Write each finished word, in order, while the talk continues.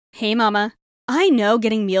Hey mama, I know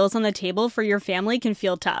getting meals on the table for your family can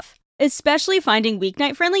feel tough, especially finding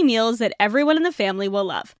weeknight-friendly meals that everyone in the family will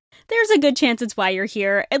love. There's a good chance it's why you're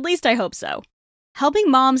here, at least I hope so.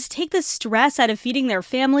 Helping moms take the stress out of feeding their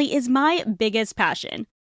family is my biggest passion.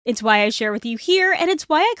 It's why I share with you here, and it's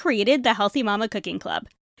why I created the Healthy Mama Cooking Club.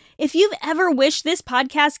 If you've ever wished this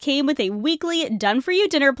podcast came with a weekly done-for-you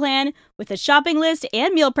dinner plan with a shopping list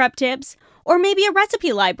and meal prep tips, or maybe a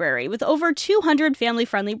recipe library with over 200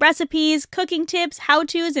 family-friendly recipes, cooking tips,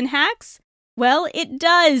 how-tos, and hacks, well, it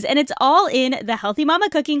does, and it's all in the Healthy Mama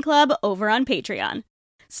Cooking Club over on Patreon.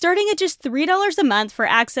 Starting at just $3 a month for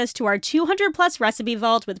access to our 200-plus recipe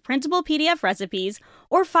vault with printable PDF recipes,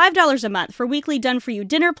 or $5 a month for weekly done-for-you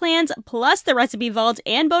dinner plans, plus the recipe vault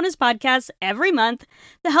and bonus podcasts every month,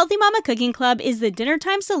 the Healthy Mama Cooking Club is the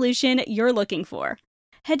dinnertime solution you're looking for.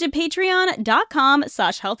 Head to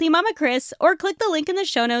patreon.com/healthymamachris or click the link in the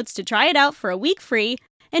show notes to try it out for a week free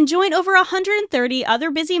and join over 130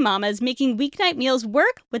 other busy mamas making weeknight meals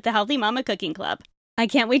work with the Healthy Mama Cooking Club. I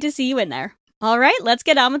can't wait to see you in there. All right, let's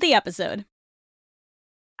get on with the episode.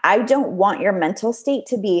 I don't want your mental state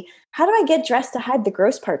to be, how do I get dressed to hide the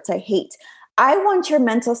gross parts I hate? I want your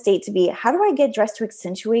mental state to be, how do I get dressed to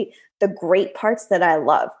accentuate the great parts that I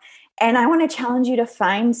love? And I want to challenge you to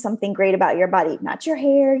find something great about your body, not your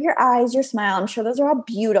hair, your eyes, your smile. I'm sure those are all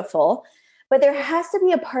beautiful, but there has to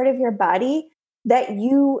be a part of your body that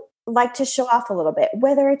you like to show off a little bit,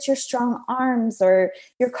 whether it's your strong arms or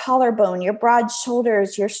your collarbone, your broad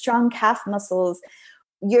shoulders, your strong calf muscles,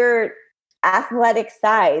 your athletic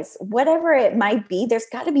thighs, whatever it might be. There's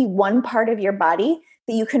got to be one part of your body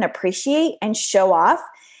that you can appreciate and show off.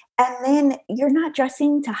 And then you're not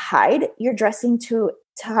dressing to hide, you're dressing to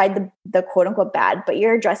hide the quote unquote bad, but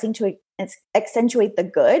you're dressing to accentuate the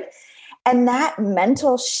good. And that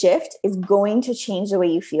mental shift is going to change the way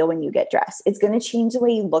you feel when you get dressed. It's going to change the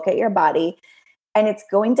way you look at your body. And it's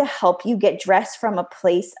going to help you get dressed from a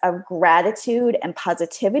place of gratitude and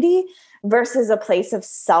positivity versus a place of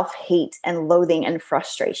self-hate and loathing and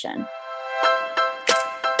frustration.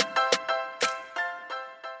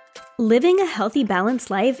 Living a healthy,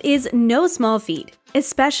 balanced life is no small feat,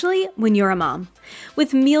 especially when you're a mom.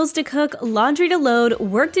 With meals to cook, laundry to load,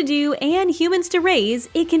 work to do, and humans to raise,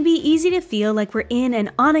 it can be easy to feel like we're in an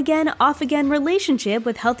on-again, off-again relationship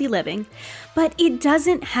with healthy living. But it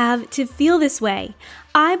doesn't have to feel this way.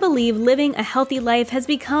 I believe living a healthy life has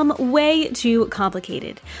become way too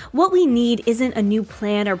complicated. What we need isn't a new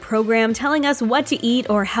plan or program telling us what to eat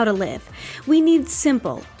or how to live. We need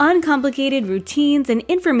simple, uncomplicated routines and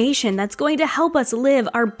information that's going to help us live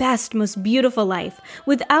our best, most beautiful life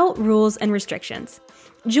without rules and restrictions.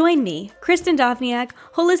 Join me, Kristen Dovniak,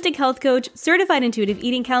 holistic health coach, certified intuitive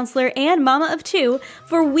eating counselor, and mama of two,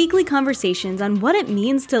 for weekly conversations on what it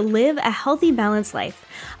means to live a healthy, balanced life,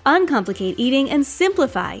 uncomplicate eating, and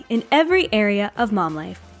simplify in every area of mom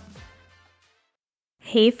life.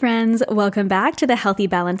 Hey friends, welcome back to the Healthy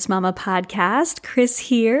Balanced Mama podcast. Chris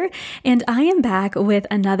here, and I am back with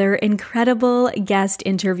another incredible guest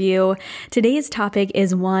interview. Today's topic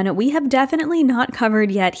is one we have definitely not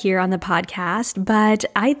covered yet here on the podcast, but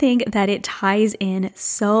I think that it ties in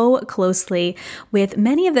so closely with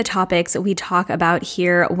many of the topics we talk about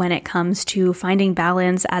here when it comes to finding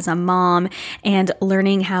balance as a mom and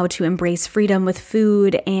learning how to embrace freedom with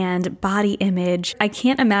food and body image. I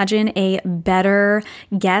can't imagine a better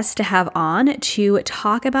guest to have on to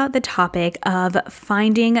talk about the topic of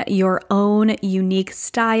finding your own unique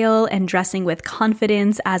style and dressing with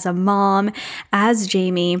confidence as a mom, as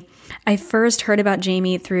Jammie. I first heard about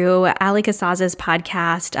Jammie through Ali Casaz's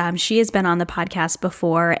podcast. She has been on the podcast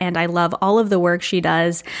before, and I love all of the work she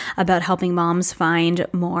does about helping moms find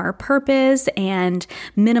more purpose and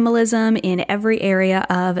minimalism in every area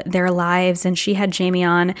of their lives. And she had Jammie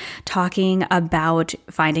on talking about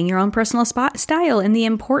finding your own personal style and the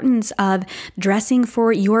importance of dressing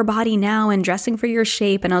for your body now and dressing for your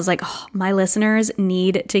shape. And I was like, oh, my listeners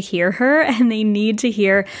need to hear her, and they need to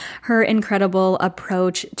hear her incredible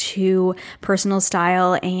approach to personal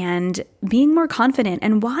style and being more confident,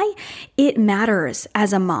 and why it matters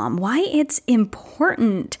as a mom, why it's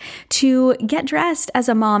important to get dressed as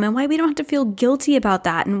a mom, and why we don't have to feel guilty about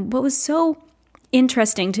that. And what was so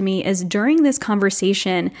interesting to me is during this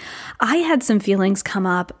conversation, I had some feelings come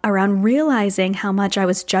up around realizing how much I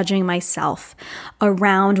was judging myself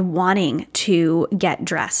around wanting to get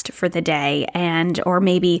dressed for the day or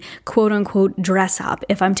maybe quote unquote dress up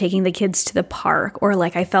if I'm taking the kids to the park, or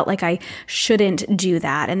like I felt like I shouldn't do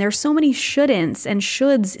that. And there's so many shouldn'ts and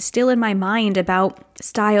shoulds still in my mind about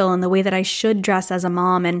style and the way that I should dress as a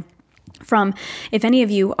mom. And From, if any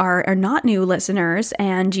of you are not new listeners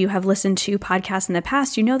and you have listened to podcasts in the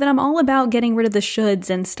past, you know that I'm all about getting rid of the shoulds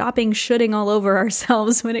and stopping shoulding all over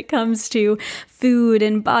ourselves when it comes to food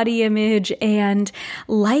and body image and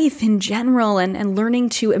life in general, and learning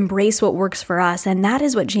to embrace what works for us. And that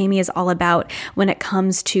is what Jammie is all about when it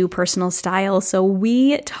comes to personal style. So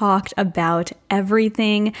we talked about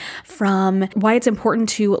everything from why it's important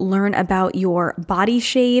to learn about your body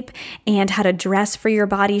shape and how to dress for your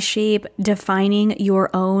body shape, defining your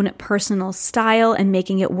own personal style and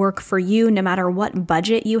making it work for you no matter what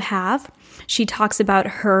budget you have. She talks about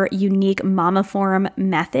her unique Mama Form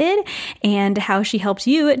method and how she helps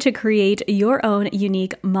you to create your own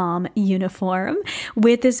unique mom uniform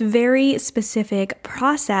with this very specific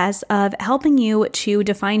process of helping you to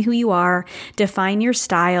define who you are, define your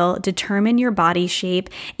style, determine your body shape,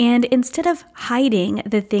 and instead of hiding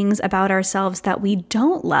the things about ourselves that we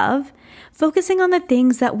don't love, focusing on the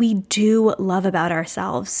things that we do love about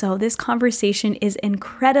ourselves. So this conversation is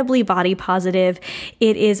incredibly body positive.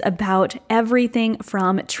 It is about everything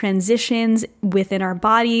from transitions within our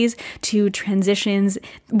bodies to transitions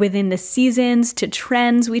within the seasons to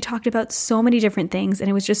trends. We talked about so many different things, and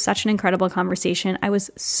it was just such an incredible conversation. I was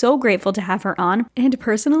so grateful to have her on. And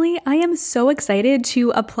personally, I am so excited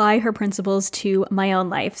to apply her principles to my own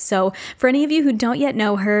life. So for any of you who don't yet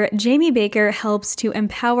know her, Jammie Baker helps to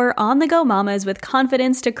empower on-the-go mamas with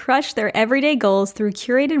confidence to crush their everyday goals through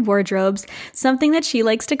curated wardrobes, something that she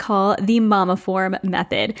likes to call the Mama Form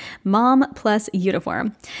method, mom plus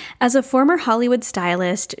uniform. As a former Hollywood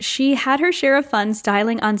stylist, she had her share of fun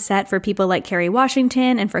styling on set for people like Kerry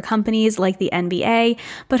Washington and for companies like the NBA,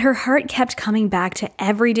 but her heart kept coming back to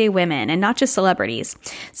everyday women and not just celebrities.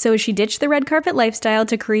 So she ditched the red carpet lifestyle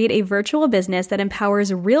to create a virtual business that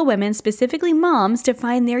empowers real women, specifically moms, to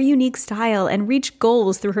find their unique style and reach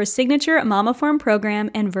goals through her signature Mama Form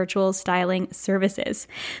program and virtual styling services.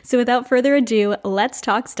 So without further ado, let's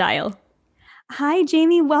talk style. Hi,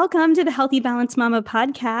 Jammie. Welcome to the Healthy Balanced Mama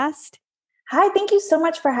podcast. Hi, thank you so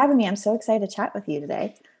much for having me. I'm so excited to chat with you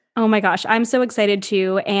today. Oh my gosh, I'm so excited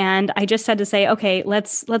too. And I just had to say, okay,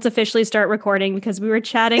 let's officially start recording because we were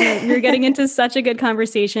chatting, we were getting into such a good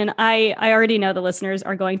conversation. I already know the listeners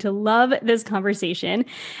are going to love this conversation.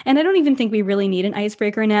 And I don't even think we really need an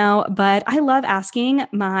icebreaker now, but I love asking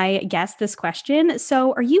my guests this question.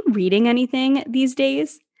 So are you reading anything these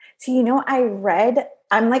days? So,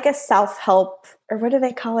 I'm like a self-help, or what do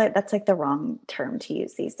they call it? That's like the wrong term to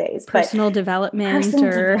use these days. Personal development,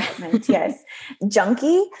 yes.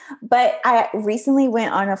 Junkie. But I recently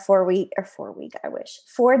went on a 4-day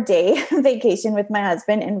vacation with my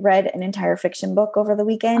husband and read an entire fiction book over the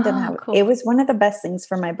weekend. Cool. It was one of the best things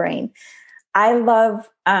for my brain. I love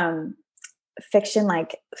fiction,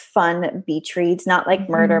 like fun beach reads, not like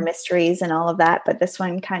murder mysteries and all of that. But this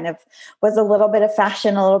one kind of was a little bit of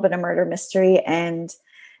fashion, a little bit of murder mystery. And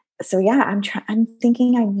so, yeah, I'm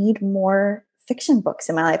thinking I need more fiction books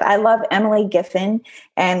in my life. I love Emily Giffin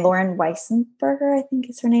and Lauren Weissenberger, I think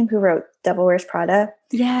is her name, who wrote Devil Wears Prada.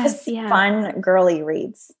 Yes. Just fun, girly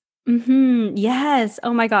reads. Yes.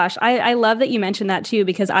 Oh my gosh. I love that you mentioned that too,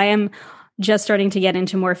 because I am just starting to get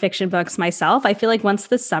into more fiction books myself. I feel like once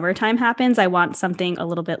the summertime happens, I want something a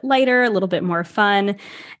little bit lighter, a little bit more fun.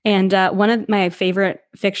 And one of my favorite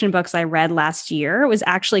fiction books I read last year was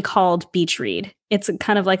actually called Beach Read. It's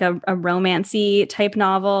kind of like a romancy type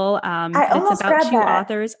novel. It's about two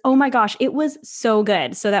authors. Oh my gosh, it was so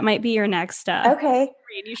good. So that might be your next okay.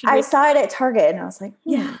 read. You should saw it at Target and I was like,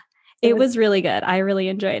 yeah. It was really good. I really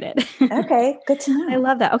enjoyed it. Okay, good to know. I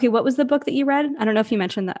love that. Okay, what was the book that you read? I don't know if you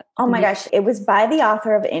mentioned that. Oh my gosh. It was by the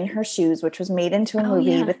author of In Her Shoes, which was made into a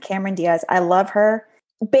movie with Cameron Diaz. I love her.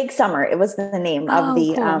 Big Summer. It was the name of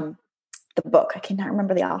the book. I cannot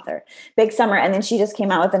remember the author. Big Summer. And then she just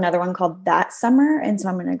came out with another one called That Summer. And so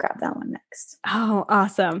I'm going to grab that one next. Oh,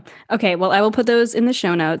 awesome. Okay. Well, I will put those in the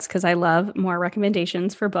show notes because I love more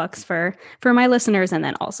recommendations for books for my listeners and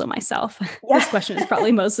then also myself. Yeah. This question is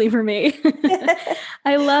probably mostly for me.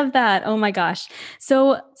 I love that. Oh my gosh.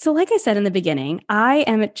 So like I said in the beginning, I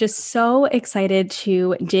am just so excited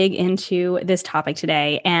to dig into this topic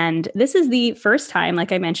today. And this is the first time,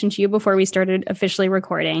 like I mentioned to you before we started officially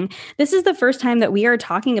recording, this is the first time that we are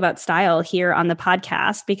talking about style here on the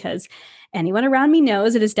podcast because anyone around me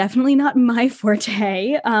knows it is definitely not my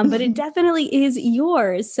forte, but it definitely is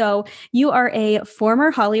yours. So you are a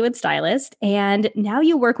former Hollywood stylist, and now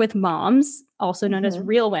you work with moms, also known as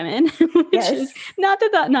real women, which is Yes. not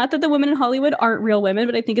that the women in Hollywood aren't real women,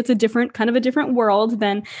 but I think it's a different kind of a different world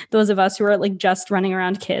than those of us who are like just running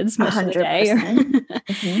around kids most of the day. 100%.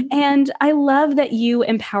 Mhm. And I love that you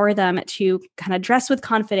empower them to kind of dress with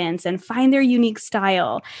confidence and find their unique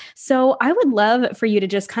style. So I would love for you to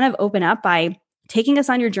just kind of open up by taking us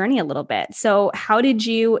on your journey a little bit. So how did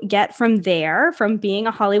you get from there, from being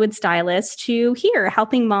a Hollywood stylist to here,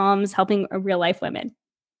 helping moms, helping real life women?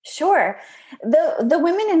 Sure. The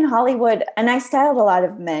women in Hollywood, and I styled a lot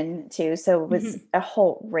of men too, so it was Mhm. a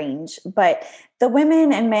whole range. But the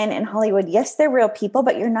women and men in Hollywood, yes, they're real people,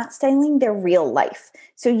 but you're not styling their real life.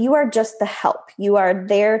 So you are just the help. You are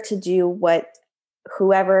there to do what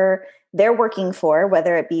whoever they're working for,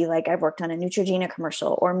 whether it be like I've worked on a Neutrogena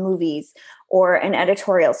commercial or movies or an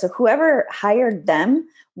editorial. So whoever hired them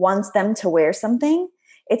wants them to wear something.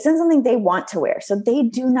 It's in something they want to wear. So they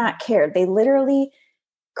do not care. They literally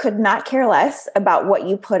could not care less about what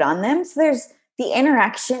you put on them. So there's the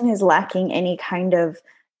interaction is lacking any kind of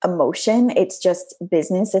emotion. It's just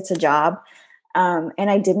business. It's a job. And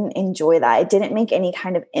I didn't enjoy that. It didn't make any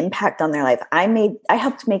kind of impact on their life. I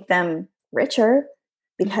helped make them richer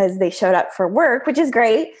because they showed up for work, which is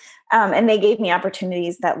great. And they gave me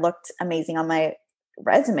opportunities that looked amazing on my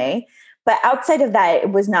resume. But outside of that,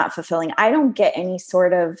 it was not fulfilling. I don't get any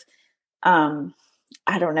sort of,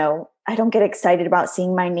 I don't know, I don't get excited about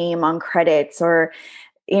seeing my name on credits or,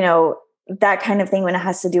 that kind of thing when it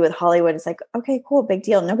has to do with Hollywood. It's like, okay, cool, big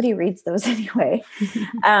deal. Nobody reads those anyway.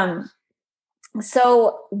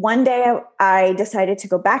 So one day I decided to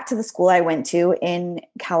go back to the school I went to in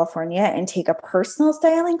California and take a personal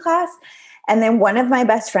styling class. And then one of my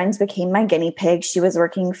best friends became my guinea pig. She was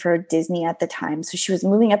working for Disney at the time. So she was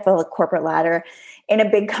moving up the corporate ladder in a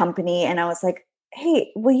big company. And I was like,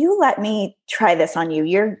 hey, will you let me try this on you?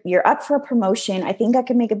 You're up for a promotion. I think I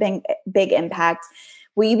can make a big impact.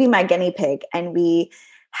 Will you be my guinea pig? And we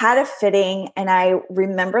had a fitting. And I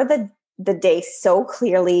remember the day so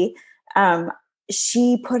clearly.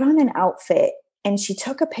 She put on an outfit and she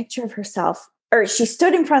took a picture of herself, or she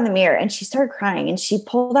stood in front of the mirror and she started crying and she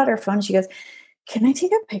pulled out her phone. She goes, can I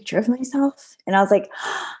take a picture of myself? And I was like,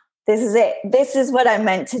 this is it. This is what I'm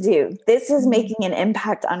meant to do. This is making an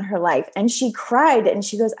impact on her life. And she cried and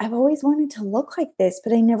she goes, I've always wanted to look like this,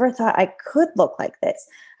 but I never thought I could look like this.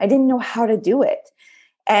 I didn't know how to do it.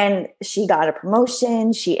 And she got a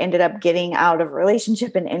promotion. She ended up getting out of a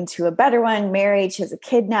relationship and into a better one, married. She has a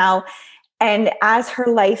kid now. And as her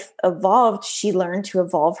life evolved, she learned to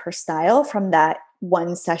evolve her style from that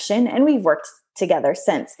one session. And we've worked together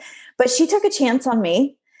since. But she took a chance on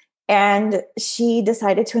me and she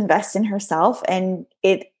decided to invest in herself. And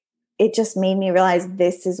it just made me realize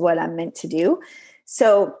this is what I'm meant to do.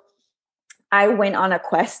 So I went on a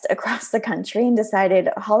quest across the country and decided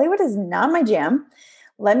Hollywood is not my jam.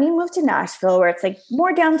 Let me move to Nashville where it's like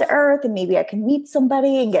more down to earth and maybe I can meet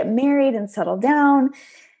somebody and get married and settle down.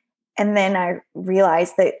 And then I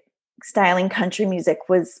realized that styling country music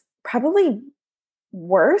was probably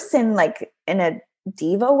worse in a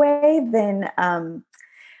diva way than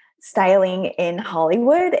styling in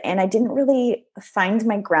Hollywood. And I didn't really find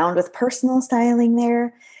my ground with personal styling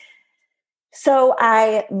there. So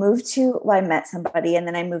I met somebody and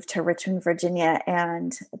then I moved to Richmond, Virginia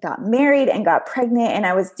and got married and got pregnant. And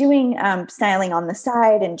I was doing styling on the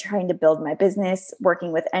side and trying to build my business,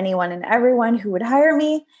 working with anyone and everyone who would hire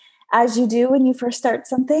me, as you do when you first start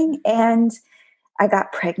something. And I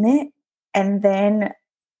got pregnant and then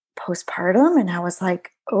postpartum. And I was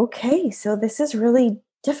like, okay, so this is really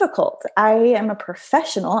difficult. I am a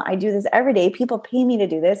professional. I do this every day. People pay me to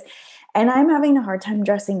do this. And I'm having a hard time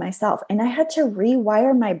dressing myself. And I had to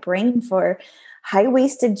rewire my brain for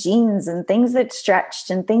high-waisted jeans and things that stretched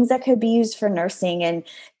and things that could be used for nursing and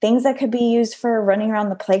things that could be used for running around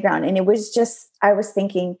the playground. And it was just, I was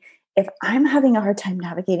thinking, if I'm having a hard time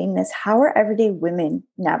navigating this, how are everyday women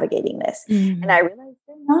navigating this? Mm. And I realized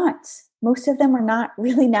they're not. Most of them are not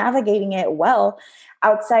really navigating it well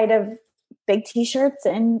outside of big t-shirts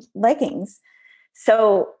and leggings.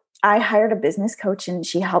 So I hired a business coach and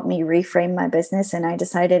she helped me reframe my business. And I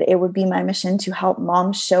decided it would be my mission to help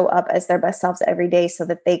moms show up as their best selves every day so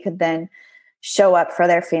that they could then show up for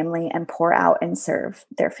their family and pour out and serve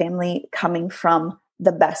their family coming from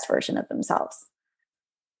the best version of themselves.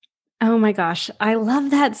 Oh my gosh, I love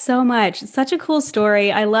that so much. It's such a cool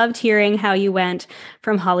story. I loved hearing how you went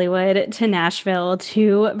from Hollywood to Nashville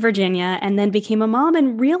to Virginia and then became a mom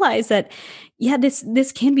and realized that Yeah,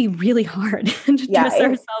 this can be really hard to Yeah. dress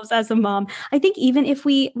ourselves as a mom. I think even if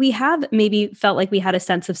we have maybe felt like we had a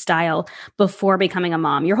sense of style before becoming a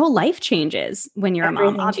mom, your whole life changes when you're a mom,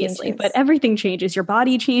 Everything obviously, but changes. everything changes. Your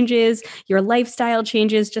body changes, your lifestyle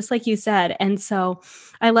changes, just like you said. And so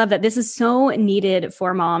I love that this is so needed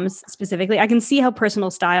for moms specifically. I can see how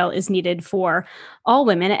personal style is needed for all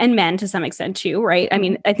women and men to some extent too, right? I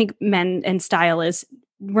mean, I think men and style is,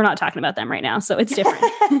 we're not talking about them right now, so it's different.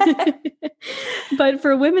 But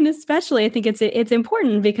for women especially, I think it's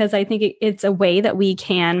important because I think it's a way that we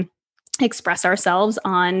can express ourselves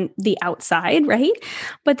on the outside, right?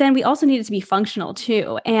 But then we also need it to be functional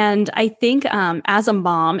too. And I think as a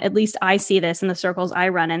mom, at least I see this in the circles I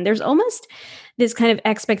run in, there's almost this kind of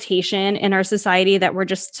expectation in our society that we're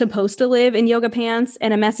just supposed to live in yoga pants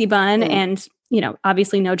and a messy bun. And,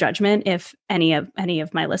 obviously no judgment if any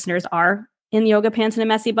of my listeners are in yoga pants and a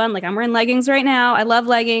messy bun. Like I'm wearing leggings right now. I love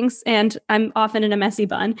leggings and I'm often in a messy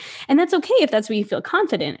bun. And that's okay if that's what you feel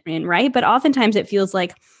confident in, right? But oftentimes it feels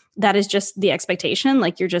like that is just the expectation.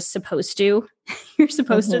 Like you're just supposed to, you're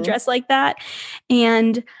supposed to dress like that.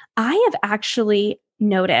 And I have actually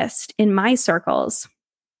noticed in my circles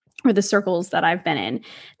or the circles that I've been in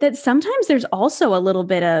that sometimes there's also a little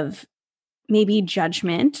bit of maybe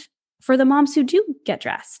judgment for the moms who do get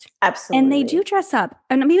dressed. Absolutely. And they do dress up.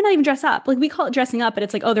 And maybe not even dress up. Like we call it dressing up, but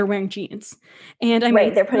it's like, oh, they're wearing jeans. And I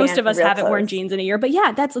mean, most of us haven't worn jeans in a year. But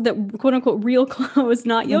yeah, that's the quote unquote real clothes,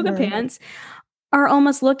 not yoga pants, are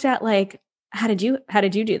almost looked at like, how did you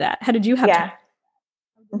do that? How did you have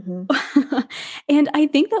time? And I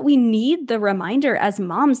think that we need the reminder as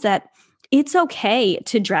moms that it's okay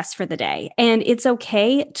to dress for the day and it's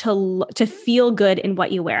okay to feel good in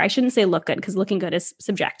what you wear. I shouldn't say look good because looking good is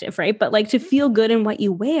subjective, right? But like to feel good in what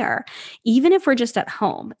you wear, even if we're just at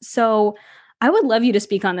home. So I would love you to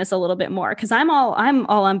speak on this a little bit more because I'm all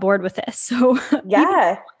on board with this. So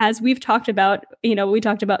yeah, as we've talked about, we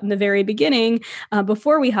talked about in the very beginning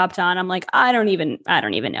before we hopped on, I'm like, I don't even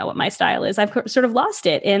know what my style is. I've sort of lost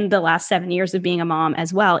it in the last 7 years of being a mom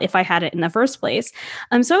as well, if I had it in the first place.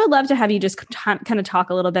 So I would love to have you just kind of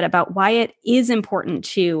talk a little bit about why it is important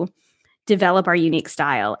to develop our unique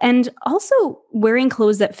style and also wearing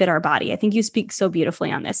clothes that fit our body. I think you speak so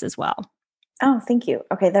beautifully on this as well. Oh, thank you.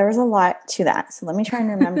 Okay, there was a lot to that. So let me try and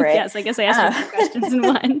remember it. Yes, I guess I asked you 2 questions in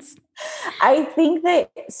once. I think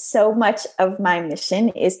that so much of my mission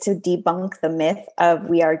is to debunk the myth of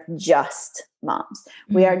we are just moms.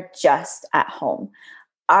 We are just at home.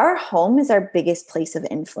 Our home is our biggest place of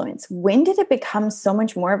influence. When did it become so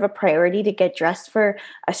much more of a priority to get dressed for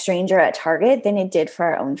a stranger at Target than it did for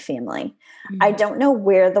our own family? I don't know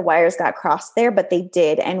where the wires got crossed there, but they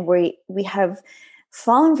did. And we have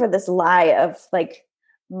fallen for this lie of like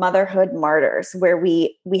motherhood martyrs where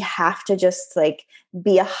we have to just like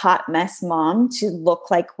be a hot mess mom to look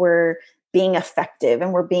like we're being effective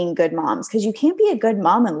and we're being good moms. Because you can't be a good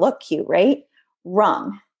mom and look cute, right?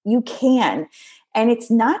 Wrong. You can. And it's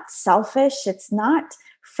not selfish. It's not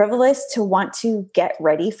frivolous to want to get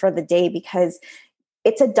ready for the day because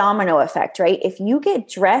it's a domino effect, right? If you get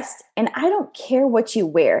dressed, and I don't care what you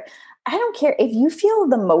wear, I don't care if you feel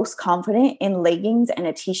the most confident in leggings and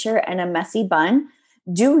a t-shirt and a messy bun,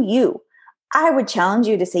 do you? I would challenge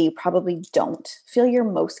you to say you probably don't feel your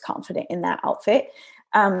most confident in that outfit.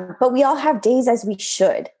 But we all have days as we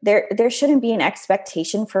should. There shouldn't be an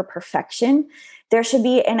expectation for perfection. There should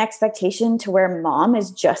be an expectation to where mom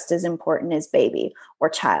is just as important as baby or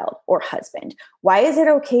child or husband. Why is it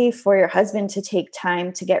okay for your husband to take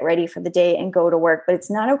time to get ready for the day and go to work, but it's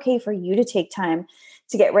not okay for you to take time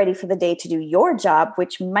to get ready for the day to do your job,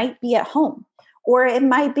 which might be at home? Or it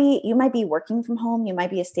might be, you might be working from home. You might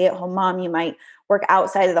be a stay-at-home mom. You might work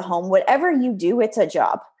outside of the home. Whatever you do, it's a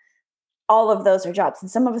job. All of those are jobs.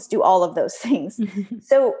 And some of us do all of those things.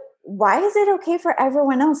 So why is it okay for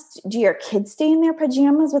everyone else? Do your kids stay in their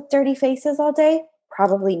pajamas with dirty faces all day?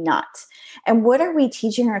 Probably not. And what are we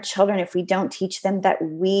teaching our children if we don't teach them that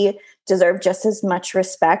we deserve just as much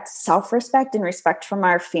respect, self-respect, and respect from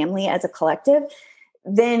our family as a collective?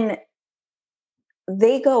 Then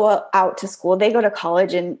they go out to school, they go to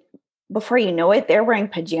college, and before you know it, they're wearing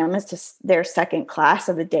pajamas to their second class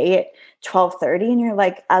of the day at 12:30. And you're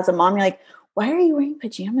like, as a mom, you're like, why are you wearing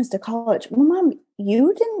pajamas to college? Well, mom,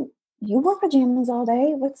 you wore pajamas all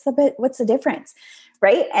day. What's the difference?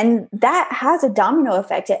 Right. And that has a domino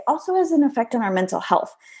effect. It also has an effect on our mental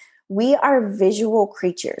health. We are visual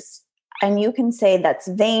creatures. And you can say that's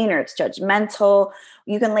vain or it's judgmental.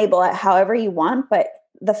 You can label it however you want, but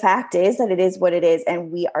the fact is that it is what it is,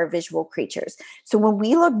 and we are visual creatures. So when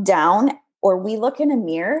we look down or we look in a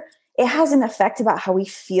mirror, it has an effect about how we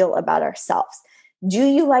feel about ourselves. Do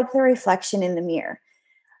you like the reflection in the mirror?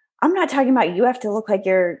 I'm not talking about you have to look like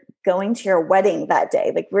you're going to your wedding that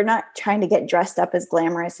day. Like, we're not trying to get dressed up as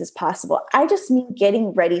glamorous as possible. I just mean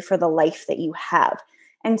getting ready for the life that you have.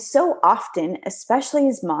 And so often, especially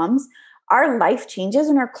as moms, our life changes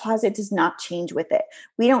and our closet does not change with it.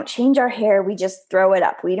 We don't change our hair, we just throw it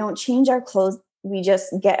up. We don't change our clothes, we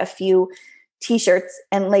just get a few t-shirts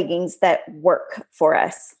and leggings that work for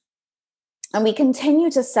us. And we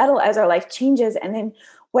continue to settle as our life changes. And then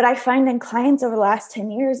what I find in clients over the last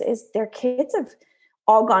 10 years is their kids have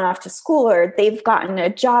all gone off to school, or they've gotten a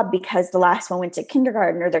job because the last one went to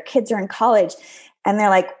kindergarten, or their kids are in college. And they're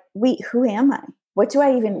like, wait, who am I? What do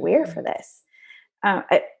I even wear for this?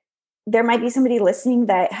 There might be somebody listening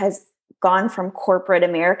that has gone from corporate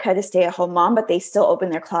America to stay-at-home mom, but they still open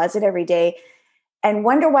their closet every day and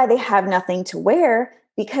wonder why they have nothing to wear,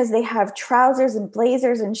 because they have trousers and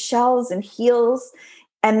blazers and shells and heels,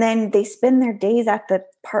 and then they spend their days at the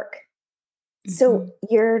park. Mm-hmm. So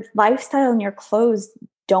your lifestyle and your clothes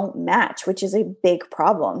don't match, which is a big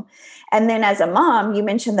problem. And then as a mom, you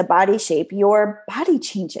mentioned the body shape, your body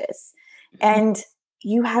changes. Mm-hmm. And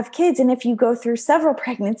you have kids. And if you go through several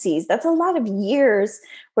pregnancies, that's a lot of years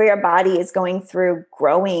where your body is going through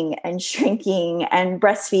growing and shrinking and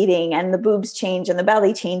breastfeeding, and the boobs change and the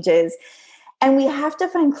belly changes. And we have to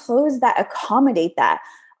find clothes that accommodate that.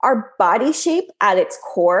 Our body shape at its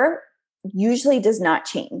core usually does not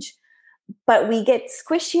change, but we get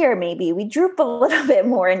squishier. Maybe we droop a little bit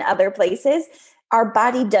more in other places. Our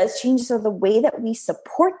body does change. So the way that we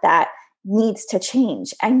support that needs to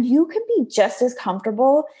change. And you can be just as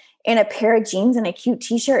comfortable in a pair of jeans and a cute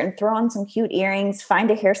t-shirt and throw on some cute earrings,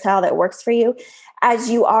 find a hairstyle that works for you,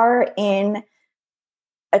 as you are in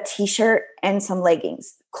a t-shirt and some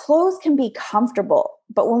leggings. Clothes can be comfortable,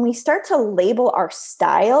 but when we start to label our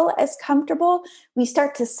style as comfortable, we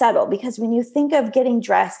start to settle. Because when you think of getting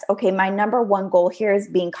dressed, okay, my number one goal here is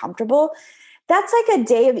being comfortable. That's like a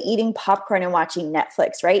day of eating popcorn and watching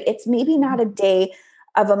Netflix, right? It's maybe not a day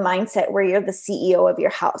of a mindset where you're the CEO of your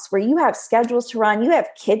house, where you have schedules to run, you have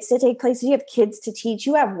kids to take places, you have kids to teach,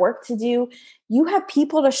 you have work to do, you have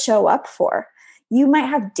people to show up for. You might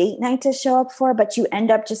have date night to show up for, but you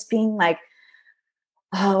end up just being like,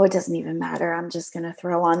 oh, it doesn't even matter. I'm just going to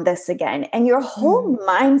throw on this again. And your whole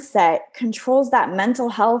mindset controls that mental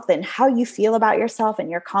health and how you feel about yourself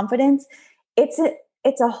and your confidence. It's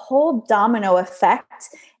a whole domino effect.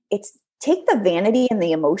 It's take the vanity and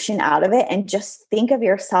the emotion out of it and just think of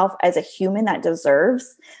yourself as a human that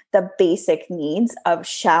deserves the basic needs of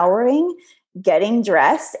showering, getting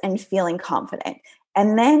dressed, and feeling confident.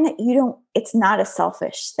 And then it's not a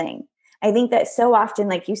selfish thing. I think that so often,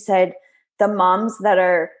 like you said, the moms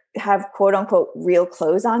that have quote unquote real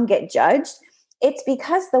clothes on get judged. It's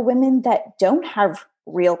because the women that don't have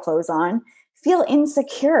real clothes on feel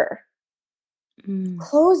insecure.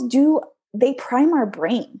 Clothes they prime our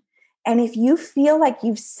brain. And if you feel like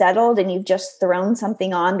you've settled and you've just thrown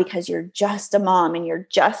something on because you're just a mom and you're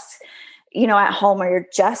just, at home, or you're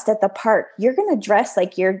just at the park, you're going to dress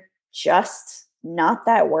like you're just not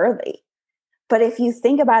that worthy. But if you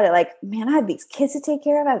think about it like, man, I have these kids to take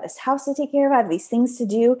care of, I have this house to take care of, I have these things to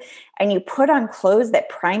do, and you put on clothes that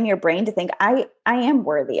prime your brain to think, I am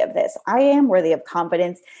worthy of this. I am worthy of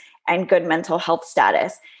confidence and good mental health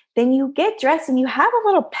status. Then you get dressed and you have a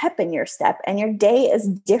little pep in your step and your day is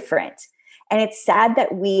different. And it's sad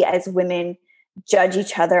that we as women judge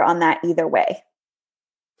each other on that either way.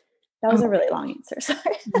 That was a really long answer.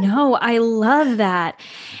 Sorry. No, I love that.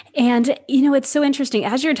 And, it's so interesting.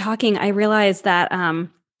 As you're talking, I realized that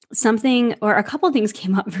something or a couple of things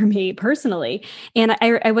came up for me personally. And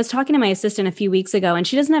I was talking to my assistant a few weeks ago, and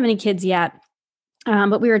she doesn't have any kids yet.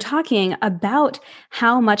 But we were talking about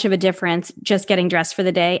how much of a difference just getting dressed for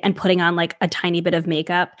the day and putting on like a tiny bit of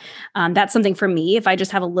makeup. That's something for me. If I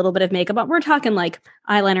just have a little bit of makeup on, we're talking like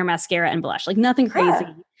eyeliner, mascara, and blush, like nothing crazy,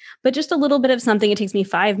 but just a little bit of something. It takes me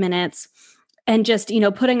 5 minutes. And just,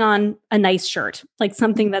 putting on a nice shirt, like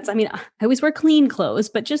something I always wear clean clothes,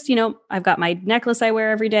 but just, I've got my necklace I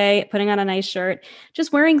wear every day, putting on a nice shirt,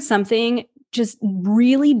 just wearing something just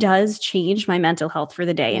really does change my mental health for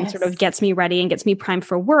the day. Yes. And sort of gets me ready and gets me primed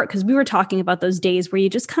for work. Because we were talking about those days where you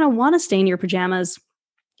just kind of want to stay in your pajamas,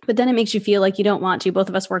 but then it makes you feel like you don't want to. Both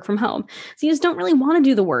of us work from home. So you just don't really want to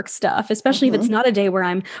do the work stuff, especially if it's not a day where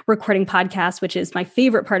I'm recording podcasts, which is my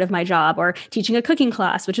favorite part of my job, or teaching a cooking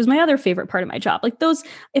class, which is my other favorite part of my job. Like those,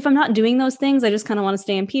 if I'm not doing those things, I just kind of want to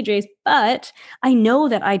stay in PJs. But I know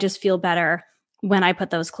that I just feel better when I put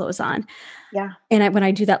those clothes on. Yeah. And when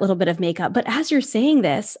I do that little bit of makeup. But as you're saying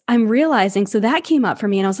this, I'm realizing, so that came up for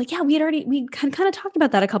me and I was like, yeah, we kind of talked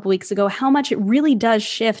about that a couple weeks ago, how much it really does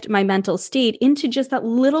shift my mental state into just that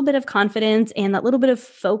little bit of confidence and that little bit of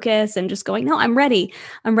focus and just going, no, I'm ready.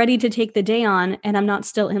 I'm ready to take the day on. And I'm not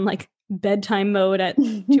still in like bedtime mode at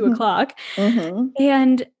 2 o'clock. Mm-hmm.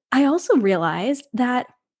 And I also realized that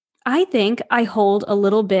I think I hold a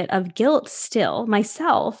little bit of guilt still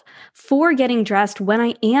myself for getting dressed when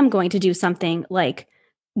I am going to do something like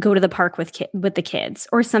go to the park with the kids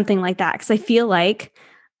or something like that. Cause I feel like,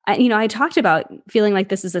 I talked about feeling like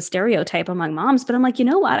this is a stereotype among moms, but I'm like, you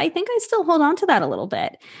know what? I think I still hold on to that a little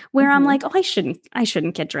bit where I'm Mm-hmm. like, oh, I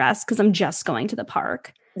shouldn't get dressed because I'm just going to the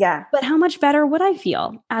park. Yeah. But how much better would I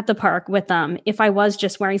feel at the park with them if I was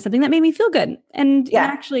just wearing something that made me feel good and Yeah.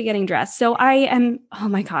 actually getting dressed? So oh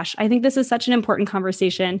my gosh, I think this is such an important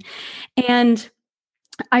conversation. And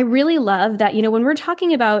I really love that, when we're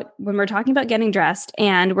talking about getting dressed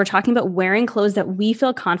and we're talking about wearing clothes that we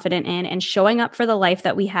feel confident in and showing up for the life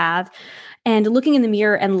that we have and looking in the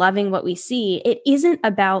mirror and loving what we see, it isn't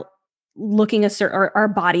about looking a certain or our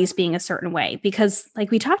bodies being a certain way, because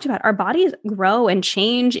like we talked about, our bodies grow and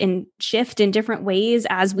change and shift in different ways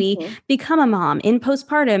as we Mm-hmm. become a mom, in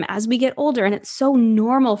postpartum, as we get older. And it's so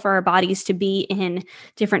normal for our bodies to be in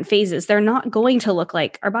different phases. They're not going to look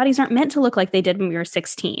like, our bodies aren't meant to look like they did when we were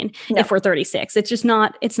 16 No. if we're 36. It's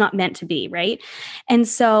not meant to be, right? And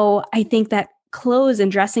so I think that clothes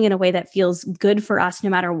and dressing in a way that feels good for us no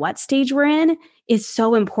matter what stage we're in is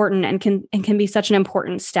so important and can be such an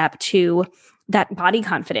important step to that body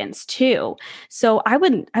confidence too. So I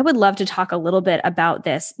would love to talk a little bit about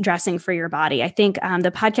this dressing for your body. I think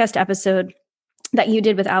the podcast episode that you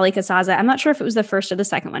did with Ali Kasaza, I'm not sure if it was the first or the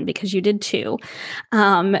second one because you did two.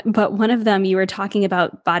 But one of them, you were talking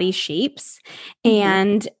about body shapes Mm-hmm.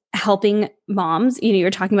 and helping moms. You're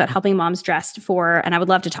talking about helping moms dressed for, and I would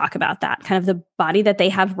love to talk about that, kind of the body that they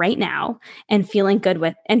have right now and feeling good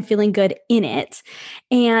with and feeling good in it.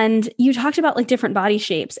 And you talked about like different body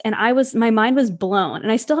shapes, and my mind was blown.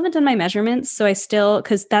 And I still haven't done my measurements, so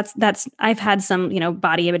because I've had some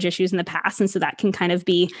body image issues in the past, and so that can kind of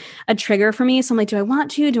be a trigger for me. So I'm like, do I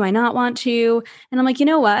want to? Do I not want to? And I'm like, you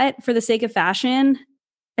know what? For the sake of fashion,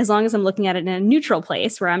 as long as I'm looking at it in a neutral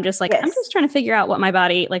place where I'm just like, I'm Yes. just trying to figure out what my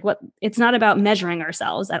body, like what, it's not about measuring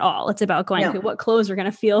ourselves at all. It's about going, No. okay, what clothes are going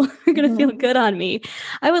to feel, are going to feel Mm-hmm. good on me.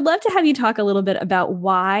 I would love to have you talk a little bit about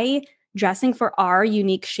why dressing for our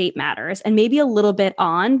unique shape matters and maybe a little bit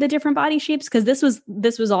on the different body shapes. Cause this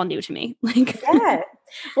was all new to me. Like, Yeah.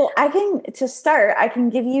 Well, to start, I can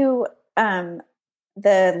give you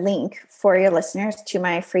the link for your listeners to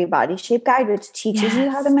my free body shape guide, which teaches you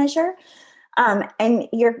how to yes. measure. And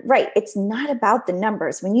you're right. It's not about the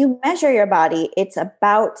numbers. When you measure your body, it's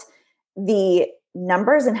about the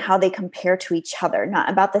numbers and how they compare to each other, not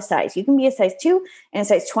about the size. You can be a size 2 and a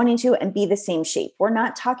size 22 and be the same shape. We're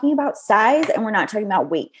not talking about size and we're not talking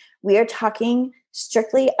about weight. We are talking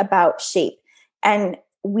strictly about shape. And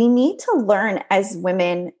we need to learn as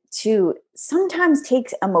women to sometimes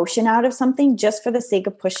take emotion out of something just for the sake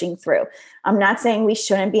of pushing through. I'm not saying we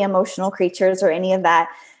shouldn't be emotional creatures or any of that.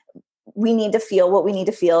 We need to feel what we need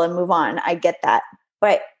to feel and move on. I get that.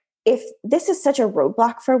 But if this is such a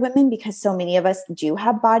roadblock for women, because so many of us do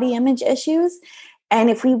have body image issues, and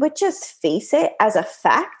if we would just face it as a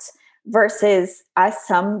fact versus as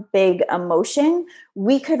some big emotion,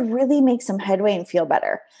 we could really make some headway and feel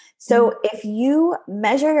better. So if you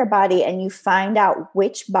measure your body and you find out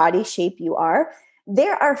which body shape you are,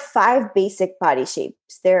 there are 5 basic body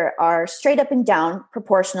shapes. There are straight up and down,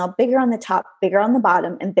 proportional, bigger on the top, bigger on the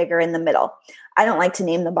bottom, and bigger in the middle. I don't like to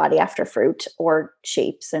name the body after fruit or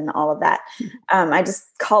shapes and all of that. I just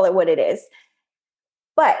call it what it is.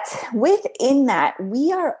 But within that,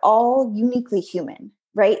 we are all uniquely human,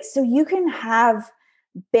 right? So you can have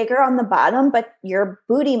bigger on the bottom, but your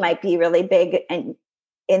booty might be really big and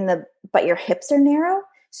but your hips are narrow.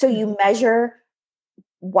 So you measure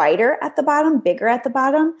wider at the bottom, bigger at the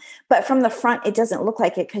bottom, but from the front, it doesn't look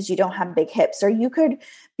like it because you don't have big hips. Or you could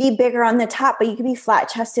be bigger on the top, but you could be flat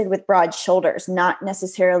chested with broad shoulders, not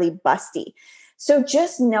necessarily busty. So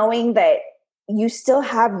just knowing that you still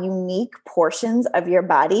have unique portions of your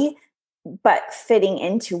body, but fitting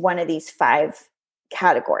into one of these 5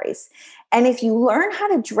 categories. And if you learn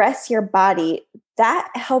how to dress your body, that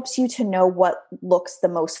helps you to know what looks the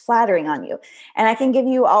most flattering on you. And I can give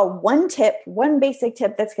you all one basic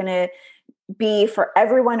tip that's going to be for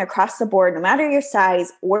everyone across the board, no matter your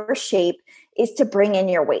size or shape, is to bring in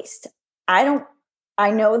your waist. I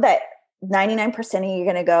know that 99% of you are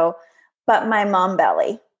going to go, but my mom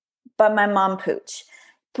belly, but my mom pooch.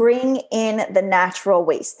 bring in the natural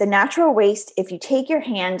waist. The natural waist, if you take your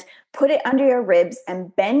hand, put it under your ribs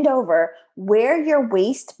and bend over, where your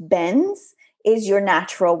waist bends is your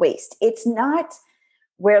natural waist. It's not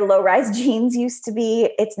where low-rise jeans used to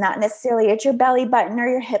be. It's not necessarily at your belly button or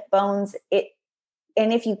your hip bones.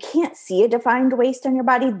 And if you can't see a defined waist on your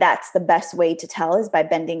body, that's the best way to tell is by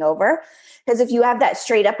bending over. Because if you have that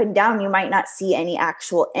straight up and down, you might not see any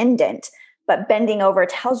actual indent, but bending over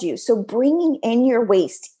tells you. So bringing in your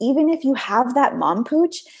waist, even if you have that mom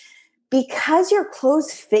pooch, because your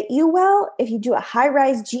clothes fit you well, if you do a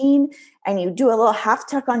high-rise jean and you do a little half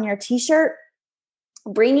tuck on your t-shirt,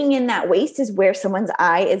 bringing in that waist is where someone's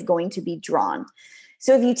eye is going to be drawn.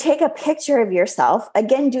 So if you take a picture of yourself,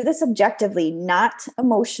 again, do this objectively, not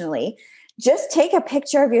emotionally. Just take a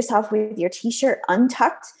picture of yourself with your t-shirt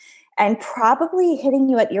untucked and probably hitting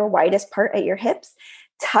you at your widest part at your hips.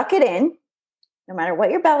 Tuck it in, no matter what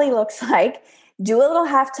your belly looks like. Do a little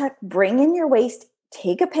half tuck, bring in your waist,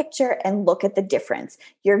 take a picture and look at the difference.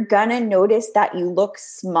 You're gonna notice that you look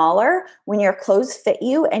smaller when your clothes fit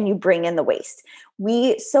you and you bring in the waist.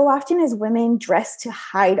 We so often as women dress to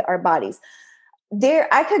hide our bodies.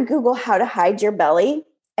 I could Google how to hide your belly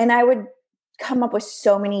and I would come up with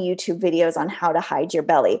so many YouTube videos on how to hide your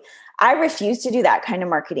belly. I refuse to do that kind of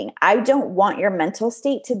marketing. I don't want your mental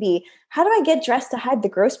state to be, how do I get dressed to hide the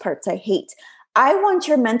gross parts I hate? I want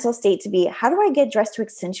your mental state to be, how do I get dressed to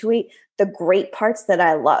accentuate the great parts that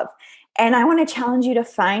I love? And I want to challenge you to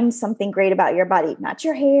find something great about your body, not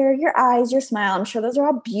your hair, your eyes, your smile. I'm sure those are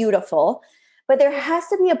all beautiful, but there has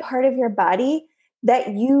to be a part of your body that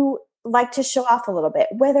you like to show off a little bit,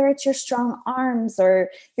 whether it's your strong arms or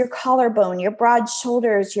your collarbone, your broad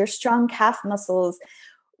shoulders, your strong calf muscles,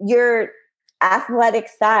 your athletic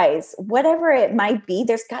thighs, whatever it might be.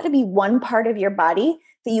 There's got to be one part of your body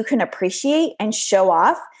that you can appreciate and show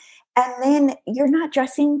off. And then you're not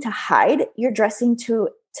dressing to hide, you're dressing to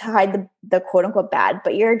hide the quote unquote bad,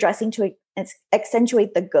 but you're dressing to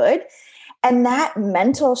accentuate the good. And that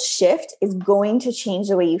mental shift is going to change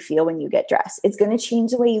the way you feel when you get dressed. It's going to change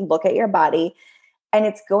the way you look at your body. And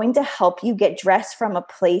it's going to help you get dressed from a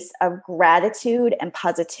place of gratitude and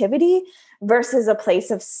positivity versus a place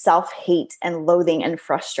of self-hate and loathing and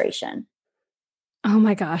frustration. Oh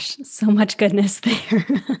my gosh, so much goodness there.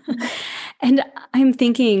 And I'm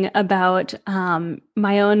thinking about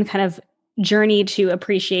my own kind of journey to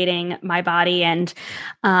appreciating my body and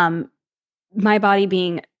my body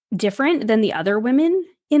being different than the other women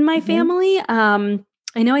in my family.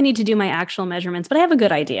 I know I need to do my actual measurements, but I have a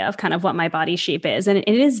good idea of kind of what my body shape is. And it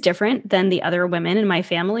is different than the other women in my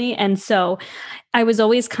family. And so I was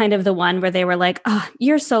always kind of the one where they were like, oh,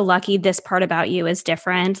 you're so lucky. This part about you is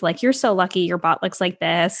different. Like, you're so lucky your butt looks like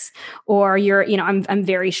this, or you're, I'm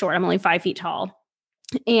very short. I'm only 5 feet tall.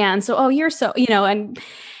 And so, oh, you're so, and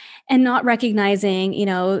not recognizing,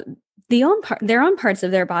 their own parts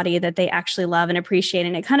of their body that they actually love and appreciate.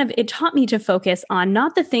 And it taught me to focus on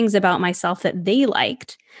not the things about myself that they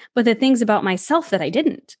liked, but the things about myself that I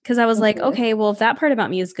didn't. Because I was like, okay, well, if that part about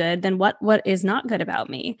me is good, then what is not good about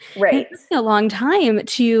me? Right. And it took me a long time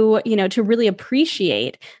to really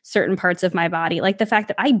appreciate certain parts of my body. Like the fact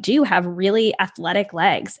that I do have really athletic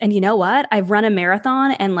legs. And you know what? I've run a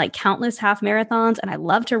marathon and like countless half marathons, and I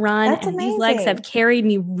love to run. That's and amazing. These legs have carried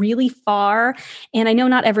me really far. And I know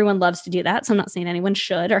not everyone loves to do that. So I'm not saying anyone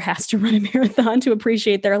should or has to run a marathon to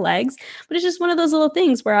appreciate their legs, but it's just one of those little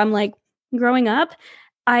things where I'm like, growing up,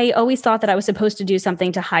 I always thought that I was supposed to do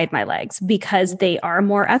something to hide my legs because they are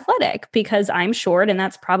more athletic, because I'm short. And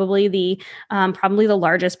that's probably the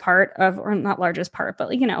largest part of, or not largest part,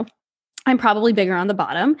 but I'm probably bigger on the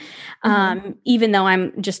bottom, even though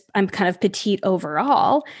I'm kind of petite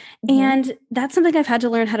overall. And that's something I've had to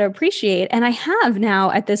learn how to appreciate. And I have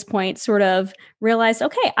now at this point sort of realized,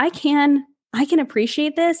 okay, I can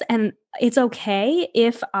appreciate this. And it's okay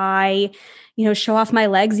if I, show off my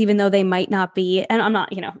legs, even though they might not be, and I'm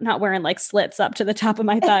not, not wearing like slits up to the top of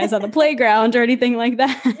my thighs on the playground or anything like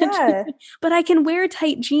that. Yeah. But I can wear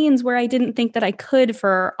tight jeans where I didn't think that I could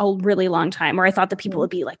for a really long time, or I thought that people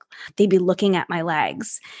would be like, they'd be looking at my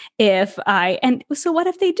legs and so what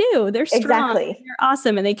if they do? They're strong, Exactly. They're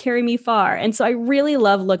awesome, and they carry me far. And so I really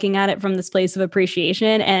love looking at it from this place of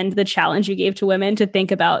appreciation and the challenge you gave to women to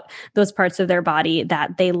think about those parts of their body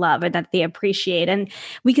that they love and that they appreciate. And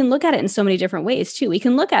we can look at it in so many different ways too. We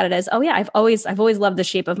can look at it as, oh yeah, I've always loved the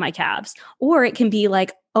shape of my calves. Or it can be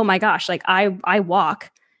like, oh my gosh, like I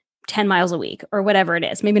walk 10 miles a week or whatever it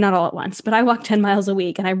is. Maybe not all at once, but I walk 10 miles a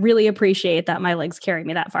week and I really appreciate that my legs carry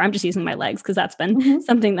me that far. I'm just using my legs because that's been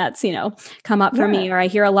something that's, come up for me. Or I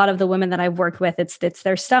hear a lot of the women that I've worked with, it's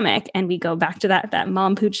their stomach. And we go back to that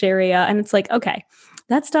mom pooch area. And it's like, okay,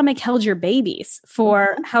 that stomach held your babies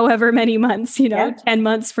for however many months, 10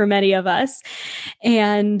 months for many of us.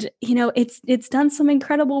 And, it's done some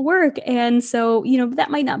incredible work. And so,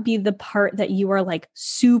 that might not be the part that you are like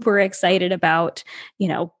super excited about,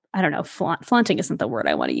 I don't know, flaunting isn't the word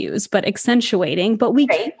I want to use, but accentuating, but we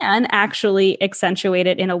can actually accentuate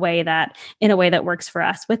it in a way that works for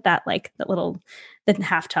us with that, like the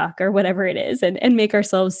half tuck or whatever it is, and make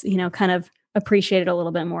ourselves, kind of appreciate it a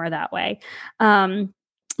little bit more that way.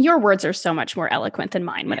 Your words are so much more eloquent than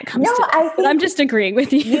mine when it comes to this, but I'm just agreeing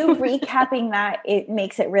with you. You recapping that, it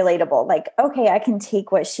makes it relatable. Like, okay, I can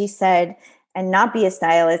take what she said and not be a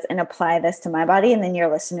stylist and apply this to my body. And then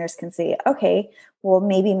your listeners can say, okay, well,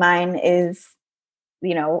 maybe mine is,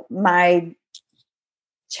 my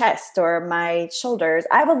chest or my shoulders.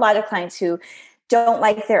 I have a lot of clients who don't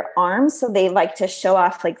like their arms, so they like to show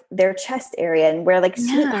off like their chest area and wear like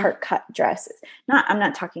sweetheart cut dresses. I'm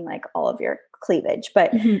not talking like all of your cleavage,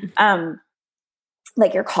 but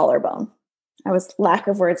like your collarbone. I was lack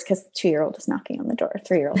of words because 2-year-old is knocking on the door,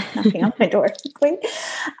 3-year-old knocking on my door. Wait.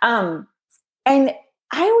 And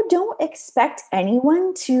I don't expect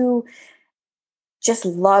anyone to just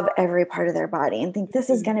love every part of their body and think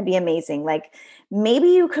this is going to be amazing. Like maybe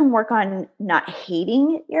you can work on not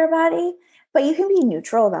hating your body, but you can be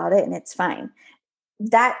neutral about it and it's fine.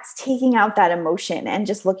 That's taking out that emotion and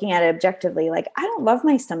just looking at it objectively. Like, I don't love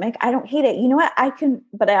my stomach. I don't hate it. You know what?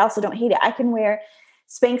 But I also don't hate it. I can wear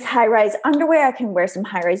Spanx high-rise underwear. I can wear some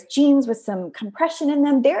high-rise jeans with some compression in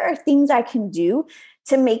them. There are things I can do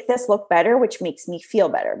to make this look better, which makes me feel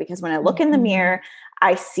better. Because when I look in the mirror,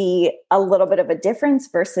 I see a little bit of a difference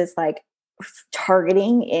versus like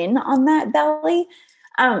targeting in on that belly.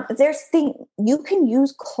 You can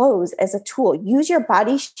use clothes as a tool. Use your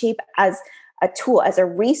body shape as a tool, as a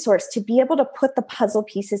resource to be able to put the puzzle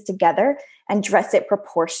pieces together and dress it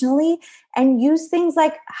proportionally, and use things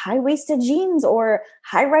like high-waisted jeans or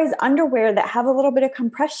high-rise underwear that have a little bit of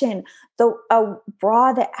compression. A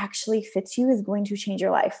bra that actually fits you is going to change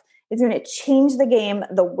your life. It's going to change the game,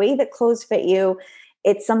 the way that clothes fit you.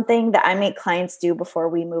 It's something that I make clients do before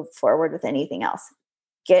we move forward with anything else.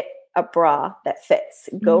 Get a bra that fits.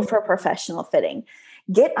 Go for a professional fitting.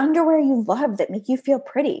 Get underwear you love that make you feel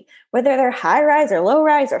pretty, whether they're high rise or low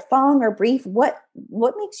rise or thong or brief. What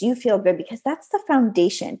makes you feel good? Because that's the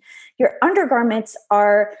foundation. Your undergarments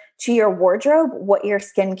are to your wardrobe what your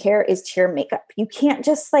skincare is to your makeup. You can't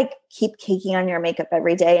just like keep caking on your makeup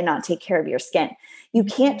every day and not take care of your skin. You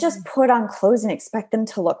can't just put on clothes and expect them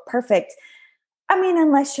to look perfect. I mean,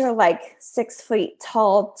 unless you're like 6 feet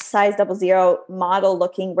tall, size 00 model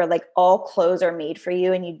looking, where like all clothes are made for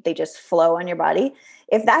you and they just flow on your body.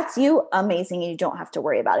 If that's you, amazing. You don't have to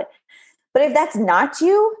worry about it. But if that's not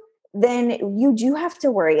you, then you do have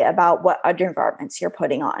to worry about what undergarments you're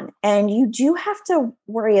putting on. And you do have to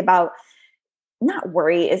worry about, not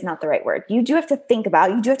worry is not the right word. You do have to think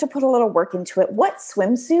about, you do have to put a little work into it. What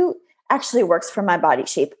swimsuit actually works for my body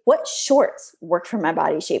shape? What shorts work for my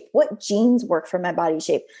body shape? What jeans work for my body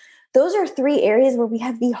shape? Those are 3 areas where we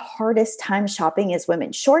have the hardest time shopping as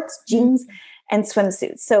women: shorts, jeans, and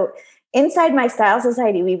swimsuits. So inside my Style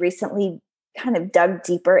Society, we recently kind of dug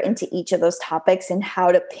deeper into each of those topics and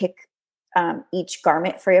how to pick each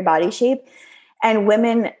garment for your body shape. And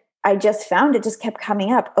women, I just found it just kept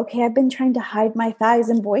coming up. Okay, I've been trying to hide my thighs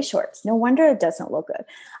in boy shorts. No wonder it doesn't look good.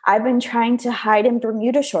 I've been trying to hide in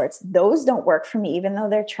Bermuda shorts. Those don't work for me, even though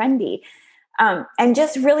they're trendy. And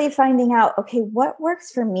just really finding out, okay, what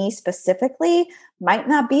works for me specifically might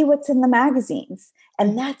not be what's in the magazines.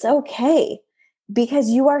 And that's okay,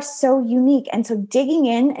 because you are so unique. And so digging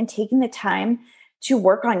in and taking the time to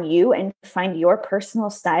work on you and find your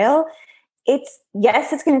personal style, it's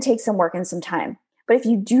going to take some work and some time. But if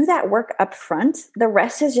you do that work up front, the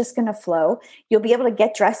rest is just going to flow. You'll be able to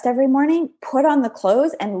get dressed every morning, put on the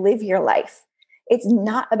clothes, and live your life. It's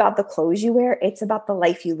not about the clothes you wear. It's about the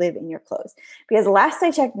life you live in your clothes. Because last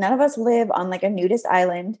I checked, none of us live on like a nudist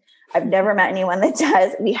island. I've never met anyone that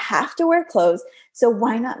does. We have to wear clothes. So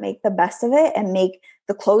why not make the best of it and make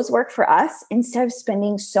the clothes work for us instead of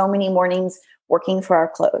spending so many mornings working for our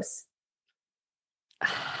clothes?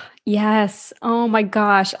 Yes. Oh my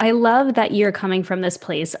gosh. I love that you're coming from this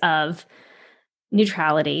place of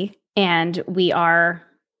neutrality, and we're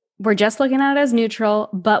just looking at it as neutral,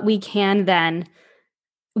 but we can then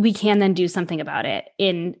do something about it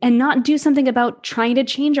and not do something about trying to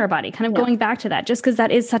change our body, kind of going back to that, just because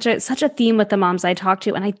that is such a theme with the moms I talk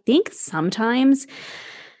to. And I think sometimes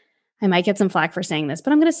I might get some flack for saying this,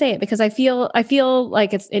 but I'm going to say it because I feel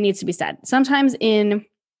like it needs to be said. Sometimes in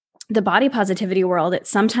the body positivity world, it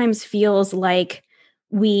sometimes feels like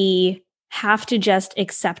we have to just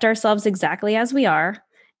accept ourselves exactly as we are.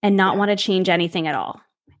 and not want to change anything at all.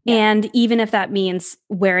 Yeah. And even if that means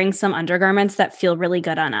wearing some undergarments that feel really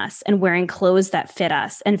good on us and wearing clothes that fit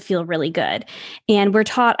us and feel really good. And we're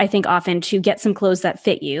taught, I think, often to get some clothes that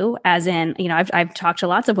fit you, as in, I've talked to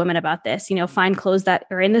lots of women about this, find clothes that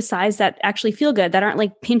are in the size that actually feel good, that aren't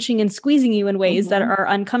like pinching and squeezing you in ways that are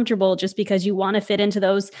uncomfortable just because you want to fit into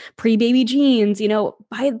those pre-baby jeans,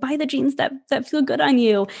 buy the jeans that feel good on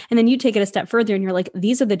you. And then you take it a step further and you're like,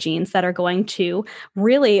 these are the jeans that are going to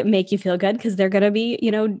really make you feel good because they're going to be,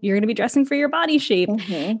 you're going to be dressing for your body shape.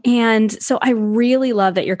 And so I really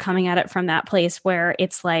love that you're coming at it from that place where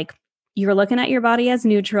it's like, you're looking at your body as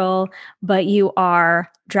neutral, but you are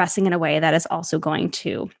dressing in a way that is also going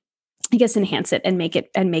to, I guess, enhance it and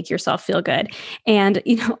make yourself feel good. And,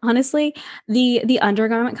 honestly, the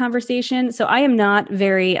undergarment conversation. So I am not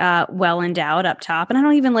very well endowed up top, and I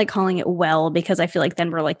don't even like calling it well, because I feel like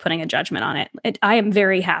then we're like putting a judgment on it. I am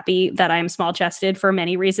very happy that I am small chested for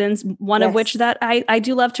many reasons. One of which that I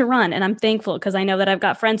do love to run, and I'm thankful because I know that I've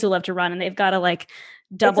got friends who love to run and they've got to like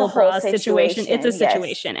double bra situation. It's a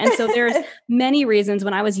situation. Yes. And so there's many reasons.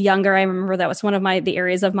 When I was younger, I remember that was one of the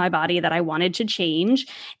areas of my body that I wanted to change,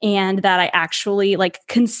 and that I actually like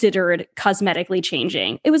considered cosmetically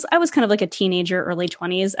changing. I was kind of like a teenager, early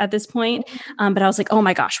 20s at this point. But I was like, oh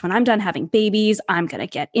my gosh, when I'm done having babies, I'm going to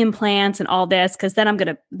get implants and all this, because then I'm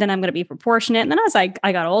going to be proportionate. And then as I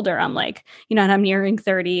got older, I'm like, and I'm nearing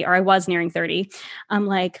 30, or I was nearing 30. I'm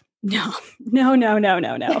like, no. I'm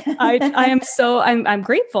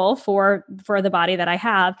grateful for the body that I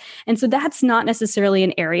have. And so that's not necessarily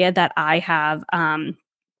an area that I have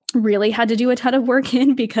really had to do a ton of work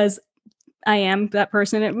in, because I am that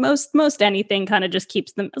person at most anything kind of just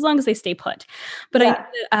keeps them, as long as they stay put. But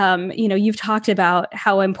you've talked about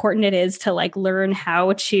how important it is to like learn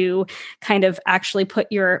how to kind of actually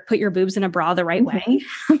put your boobs in a bra the right way.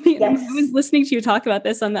 I was listening to you talk about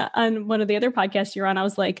this on one of the other podcasts you're on. I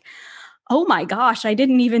was like, oh my gosh, I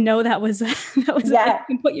didn't even know that was you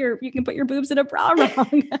can put your boobs in a bra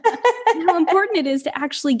wrong. How important it is to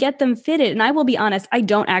actually get them fitted. And I will be honest, I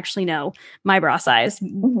don't actually know my bra size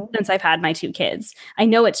since I've had my 2 kids. I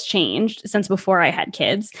know it's changed since before I had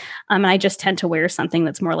kids. And I just tend to wear something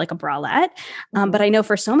that's more like a bralette. But I know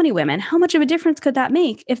for so many women, how much of a difference could that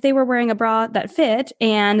make if they were wearing a bra that fit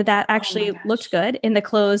and that actually looked good in the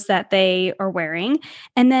clothes that they are wearing?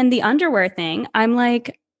 And then the underwear thing, I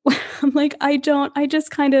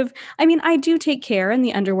do take care in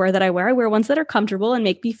the underwear that I wear. I wear ones that are comfortable and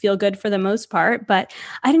make me feel good for the most part, but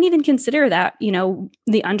I didn't even consider that,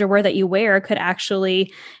 the underwear that you wear could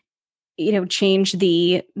actually, change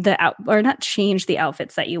not change the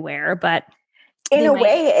outfits that you wear, but in a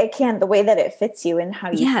way it can, the way that it fits you and how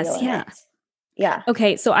you feel in it. Yeah.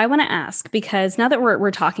 Okay. So I want to ask, because now that we're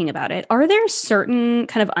talking about it, are there certain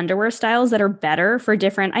kind of underwear styles that are better for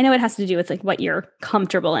different, I know it has to do with like what you're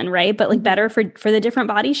comfortable in, right? But like better for the different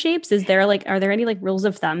body shapes? Are there any like rules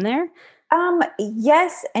of thumb there?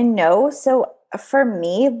 Yes and no. So for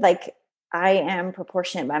me, like I am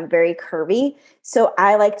proportionate, but I'm very curvy. So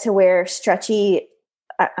I like to wear stretchy,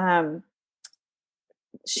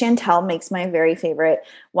 Chantel makes my very favorite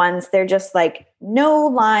ones. They're just like no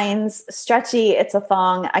lines, stretchy. It's a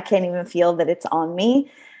thong. I can't even feel that it's on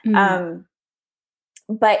me.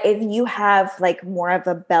 But if you have like more of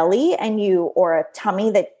a belly or a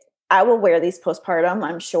tummy, that I will wear these postpartum,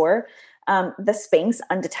 I'm sure. The Spanx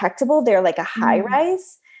Undetectable, they're like a high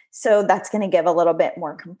rise. So that's going to give a little bit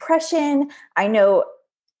more compression. I know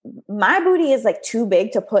my booty is like too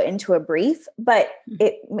big to put into a brief, but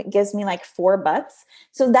it gives me like 4 butts.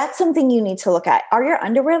 So that's something you need to look at. Are your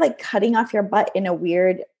underwear like cutting off your butt in a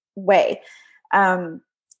weird way?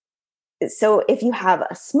 So if you have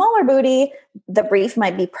a smaller booty, the brief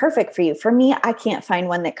might be perfect for you. For me, I can't find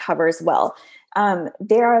one that covers well.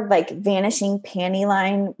 There are like vanishing panty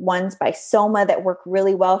line ones by Soma that work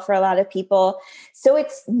really well for a lot of people. So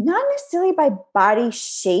it's not necessarily by body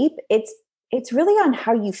shape. It's really on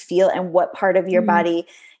how you feel and what part of your body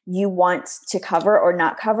you want to cover or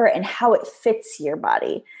not cover and how it fits your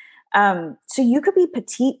body. So you could be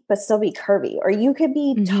petite, but still be curvy, or you could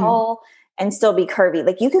be tall and still be curvy.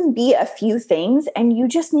 Like you can be a few things and you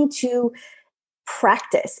just need to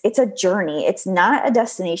practice. It's a journey. It's not a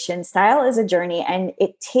destination. Style is a journey, and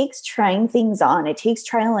it takes trying things on. It takes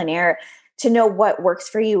trial and error to know what works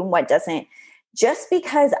for you and what doesn't. Just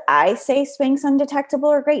because I say Spanx Undetectable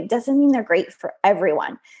are great doesn't mean they're great for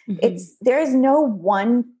everyone. There is no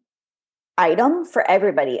one item for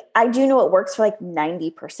everybody. I do know it works for like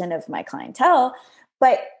 90% of my clientele,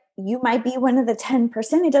 but you might be one of the 10%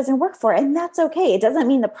 it doesn't work for, and that's okay. It doesn't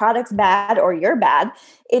mean the product's bad or you're bad.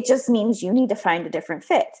 It just means you need to find a different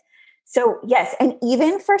fit. So yes, and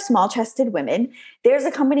even for small chested women, there's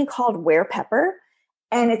a company called Wear Pepper,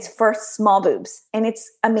 and it's for small boobs, and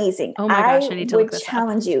it's amazing. Oh my gosh, I I need to look would this up.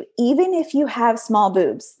 challenge you, even if you have small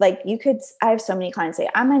boobs, like I have so many clients say,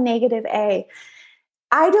 I'm a negative A.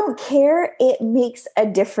 I don't care. It makes a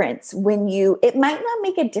difference it might not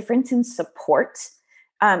make a difference in support.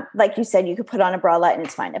 Like you said, you could put on a bralette and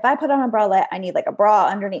it's fine. If I put on a bralette, I need like a bra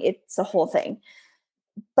underneath. It's a whole thing.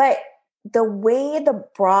 But the way the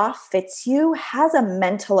bra fits you has a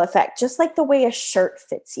mental effect, just like the way a shirt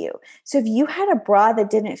fits you. So if you had a bra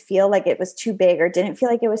that didn't feel like it was too big or didn't feel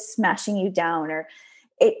like it was smashing you down, or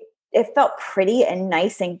it it felt pretty and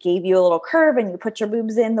nice and gave you a little curve, and you put your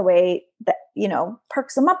boobs in the way that,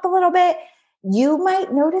 perks them up a little bit, you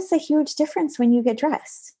might notice a huge difference when you get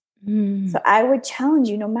dressed. So I would challenge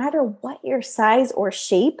you, no matter what your size or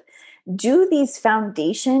shape, do these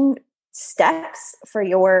foundation steps for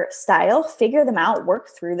your style, figure them out, work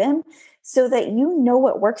through them so that you know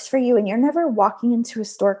what works for you and you're never walking into a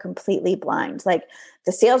store completely blind. Like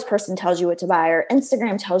the salesperson tells you what to buy or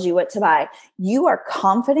Instagram tells you what to buy. You are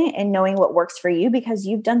confident in knowing what works for you because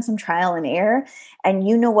you've done some trial and error and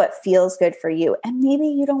you know what feels good for you. And maybe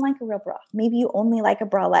you don't like a real bra. Maybe you only like a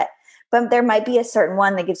bralette. But there might be a certain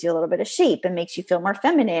one that gives you a little bit of shape and makes you feel more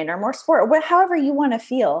feminine or more sport, or however you want to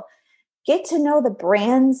feel. Get to know the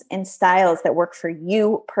brands and styles that work for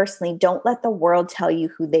you personally. Don't let the world tell you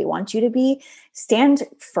who they want you to be. Stand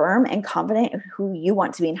firm and confident in who you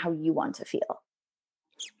want to be and how you want to feel.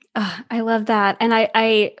 I love that. And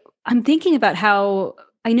I'm thinking about how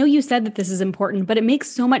I know you said that this is important, but it makes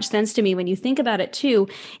so much sense to me when you think about it too.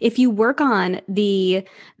 If you work on the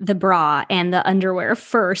bra and the underwear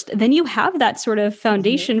first, then you have that sort of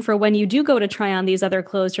foundation for when you do go to try on these other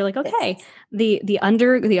clothes. You're like, okay, Yes. the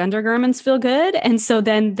undergarments feel good. And so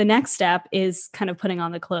then the next step is kind of putting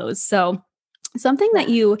on the clothes. So something that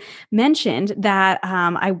you mentioned that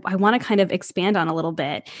I want to kind of expand on a little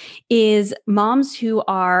bit is moms who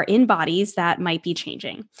are in bodies that might be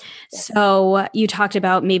changing. Yes. So you talked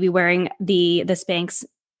about maybe wearing the Spanx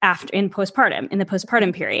in the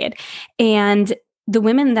postpartum period. And the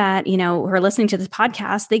women that, who are listening to this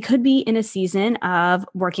podcast, they could be in a season of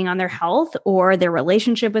working on their health or their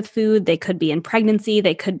relationship with food. They could be in pregnancy.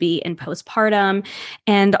 They could be in postpartum.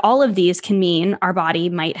 And all of these can mean our body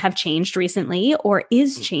might have changed recently or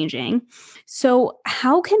is changing. So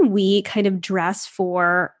how can we kind of dress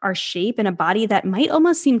for our shape in a body that might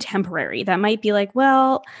almost seem temporary? That might be like,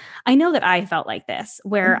 well, I know that I felt like this,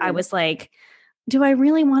 where I was like, do I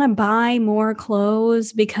really want to buy more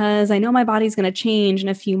clothes because I know my body's going to change in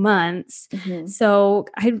a few months? So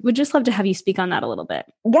I would just love to have you speak on that a little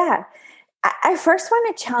bit. Yeah. I first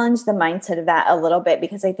want to challenge the mindset of that a little bit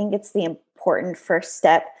because I think it's the important first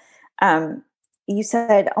step. You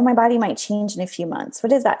said, oh, my body might change in a few months.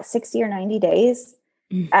 What is that? 60 or 90 days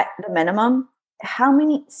at the minimum? How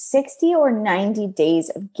many 60 or 90 days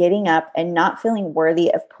of getting up and not feeling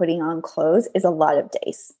worthy of putting on clothes is a lot of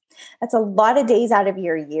days. That's a lot of days out of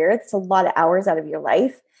your year. It's a lot of hours out of your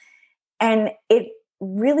life. And it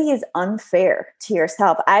really is unfair to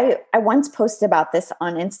yourself. I once posted about this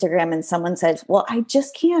on Instagram and someone said, well, I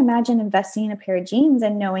just can't imagine investing in a pair of jeans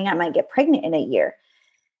and knowing I might get pregnant in a year.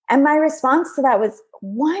 And my response to that was,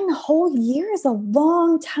 one whole year is a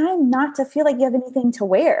long time not to feel like you have anything to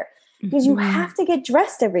wear because you have to get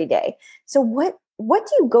dressed every day. So what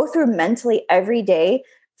do you go through mentally every day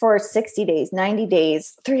for 60 days, 90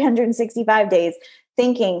 days, 365 days,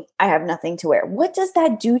 thinking I have nothing to wear? What does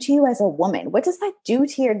that do to you as a woman? What does that do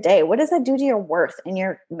to your day? What does that do to your worth and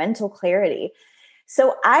your mental clarity?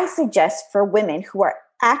 So I suggest for women who are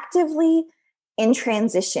actively in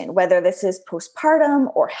transition, whether this is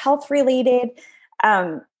postpartum or health related,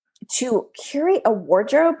 to curate a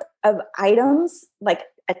wardrobe of items like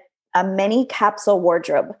a mini capsule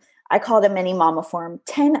wardrobe. I call it a mini mama form,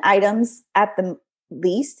 10 items at the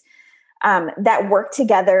least that work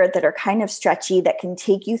together, that are kind of stretchy, that can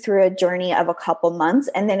take you through a journey of a couple months.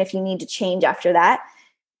 And then if you need to change after that,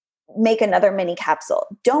 make another mini capsule.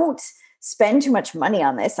 Don't spend too much money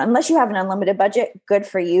on this. Unless you have an unlimited budget, good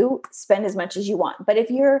for you. Spend as much as you want. But if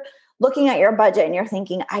you're looking at your budget and you're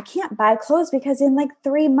thinking, I can't buy clothes because in like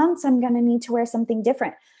 3 months, I'm going to need to wear something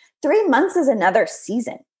different. 3 months is another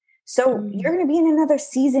season. So you're going to be in another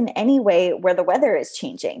season anyway, where the weather is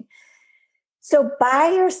changing. So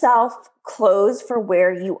buy yourself clothes for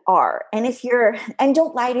where you are. And and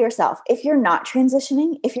don't lie to yourself. If you're not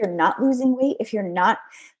transitioning, if you're not losing weight, if you're not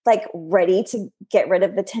like ready to get rid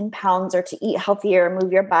of the 10 pounds or to eat healthier or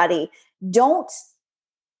move your body, don't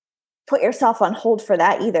put yourself on hold for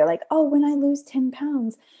that either. Like, oh, when I lose 10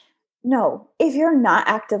 pounds, No, if you're not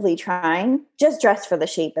actively trying, just dress for the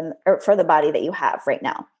shape and or for the body that you have right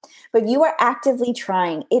now. But if you are actively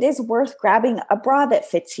trying, it is worth grabbing a bra that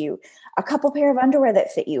fits you, a couple pair of underwear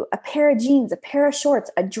that fit you, a pair of jeans, a pair of shorts,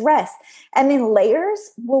 a dress, and then layers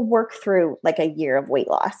will work through like a year of weight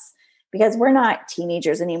loss because we're not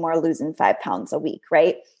teenagers anymore losing 5 pounds a week,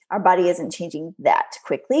 right? Our body isn't changing that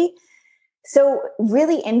quickly. So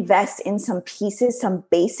really invest in some pieces, some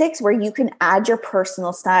basics where you can add your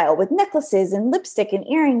personal style with necklaces and lipstick and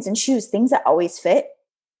earrings and shoes, things that always fit.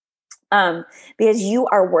 Because you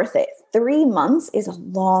are worth it. 3 months is a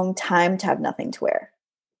long time to have nothing to wear.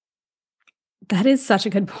 That is such a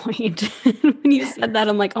good point. When you said that,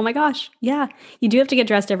 I'm like, oh my gosh, yeah, you do have to get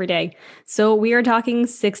dressed every day. So we are talking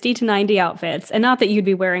 60 to 90 outfits. And not that you'd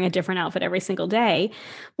be wearing a different outfit every single day,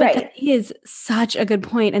 but Right. that is such a good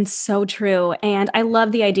point and so true. And I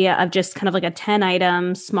love the idea of just kind of like a 10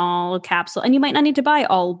 item small capsule. And you might not need to buy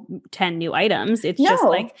all 10 new items. It's just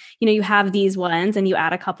No. like, you have these ones and you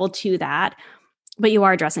add a couple to that. But you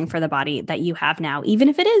are dressing for the body that you have now, even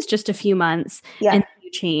if it is just a few months and Yeah.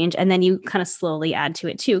 you change and then you kind of slowly add to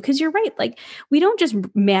it too. Cause you're right. Like we don't just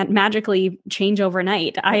magically change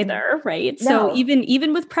overnight either. Right. So No.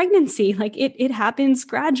 even with pregnancy, like it happens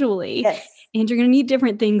gradually Yes. and you're going to need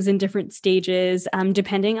different things in different stages,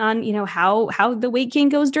 depending on, how the weight gain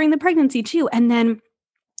goes during the pregnancy too. And then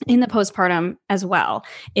in the postpartum as well.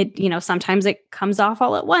 Sometimes it comes off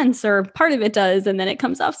all at once or part of it does, and then it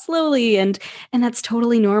comes off slowly and that's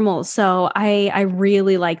totally normal. So I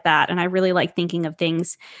really like that. And I really like thinking of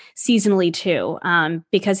things seasonally too.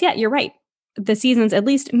 Because yeah, you're right. The seasons, at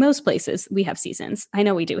least most places, we have seasons. I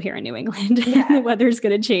know we do here in New England. The Yeah. weather's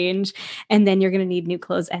going to change and then you're going to need new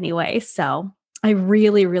clothes anyway. So I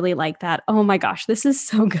really, really like that. Oh my gosh, this is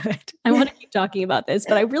so good. I want to keep talking about this,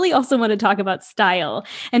 but I really also want to talk about style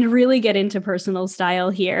and really get into personal style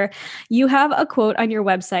here. You have a quote on your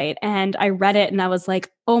website, and I read it and I was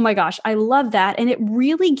like, oh my gosh, I love that. And it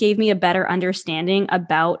really gave me a better understanding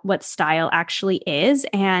about what style actually is.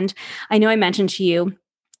 And I know I mentioned to you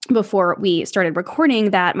before we started recording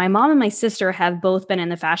that my mom and my sister have both been in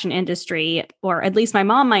the fashion industry, or at least my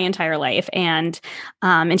mom my entire life, and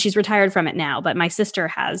she's retired from it now, but my sister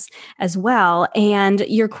has as well. And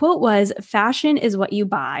your quote was, fashion is what you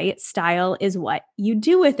buy, style is what you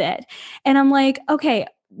do with it. And I'm like, okay,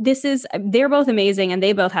 they're both amazing and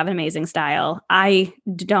they both have an amazing style. I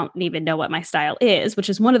don't even know what my style is, which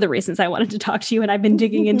is one of the reasons I wanted to talk to you, and I've been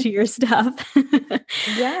digging into your stuff.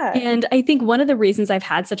 Yeah. And I think one of the reasons I've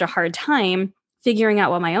had such a hard time figuring out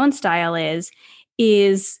what my own style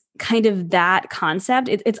is kind of that concept.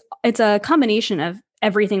 It's a combination of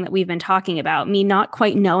everything that we've been talking about, me not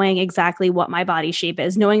quite knowing exactly what my body shape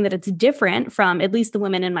is, knowing that it's different from at least the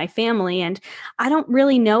women in my family. And I don't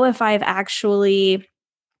really know if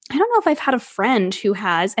I don't know if I've had a friend who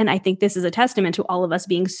has, and I think this is a testament to all of us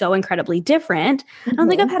being so incredibly different. I don't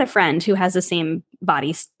think I've Mhm. had a friend who has the same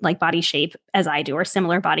body shape as I do, or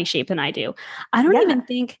similar body shape than I do. I don't Yeah. even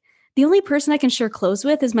think the only person I can share clothes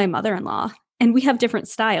with is my mother-in-law. And we have different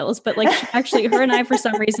styles, but like her and I, for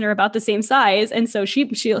some reason, are about the same size, and so she'll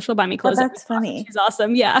buy me Oh, clothes every that's so often. funny. She's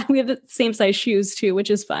awesome. Yeah, we have the same size shoes too,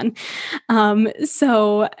 which is fun.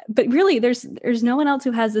 But really there's no one else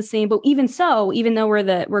who has the same, but even so, even though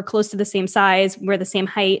we're close to the same size, we're the same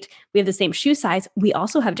height, we have the same shoe size, we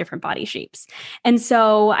also have different body shapes. And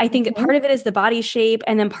so I think Mhm. part of it is the body shape.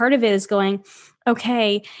 And then part of it is going,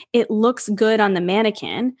 okay, it looks good on the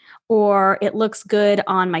mannequin, or it looks good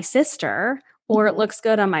on my sister, or it Mhm. looks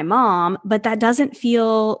good on my mom, but that doesn't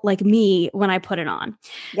feel like me when I put it on.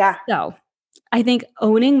 Yeah. So I think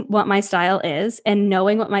owning what my style is and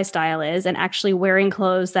knowing what my style is and actually wearing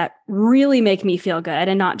clothes that really make me feel good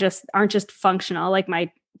and aren't just functional, like my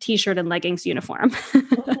t-shirt and leggings uniform.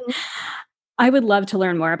 Mhm. I would love to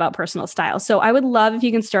learn more about personal style. So I would love if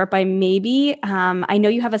you can start by maybe, I know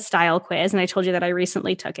you have a style quiz and I told you that I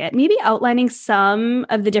recently took it, maybe outlining some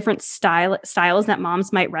of the different styles that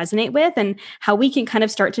moms might resonate with and how we can kind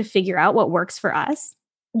of start to figure out what works for us.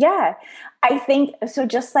 Yeah. I think so.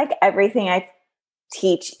 Just like everything I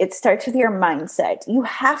teach, it starts with your mindset. You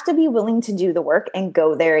have to be willing to do the work and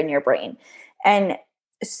go there in your brain. And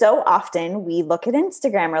so often we look at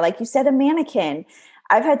Instagram or, like you said, a mannequin.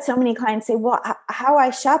 I've had so many clients say, well, how I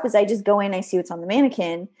shop is I just go in, I see what's on the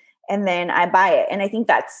mannequin, and then I buy it. And I think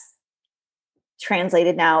that's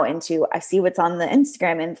translated now into I see what's on the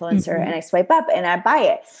Instagram influencer and Mhm. I swipe up and I buy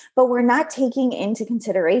it. But we're not taking into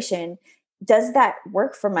consideration, does that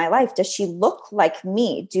work for my life? Does she look like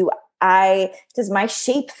me? Does my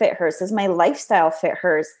shape fit hers? Does my lifestyle fit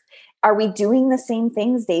hers? Are we doing the same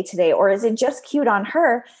things day to day, or is it just cute on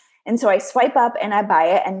her? And so I swipe up and I buy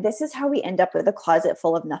it. And this is how we end up with a closet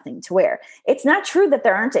full of nothing to wear. It's not true that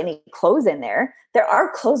there aren't any clothes in there. There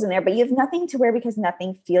are clothes in there, but you have nothing to wear because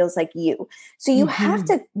nothing feels like you. So you have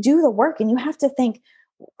to do the work and you have to think,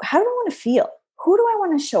 how do I want to feel? Who do I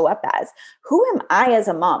want to show up as? Who am I as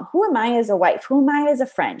a mom? Who am I as a wife? Who am I as a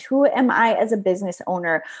friend? Who am I as a business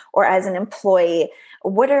owner or as an employee?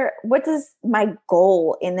 What is my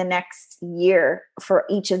goal in the next year for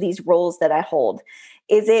each of these roles that I hold?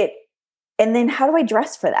 And then how do I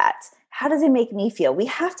dress for that? How does it make me feel? We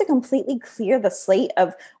have to completely clear the slate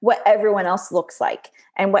of what everyone else looks like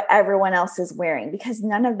and what everyone else is wearing, because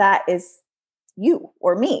none of that is you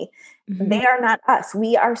or me. They are not us.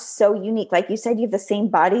 We are so unique. Like you said, you have the same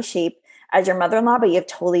body shape as your mother-in-law, but you have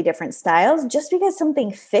totally different styles. Just because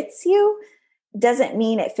something fits you doesn't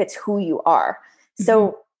mean it fits who you are.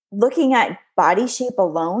 So looking at body shape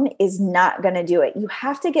alone is not going to do it. You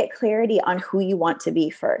have to get clarity on who you want to be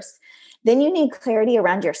first. Then you need clarity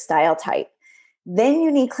around your style type. Then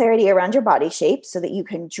you need clarity around your body shape so that you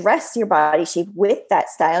can dress your body shape with that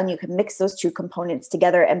style and you can mix those two components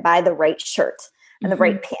together and buy the right shirt and the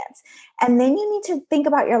right pants. And then you need to think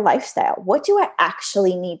about your lifestyle. What do I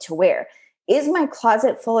actually need to wear? Is my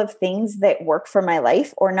closet full of things that work for my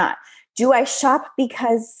life or not? Do I shop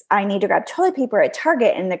because I need to grab toilet paper at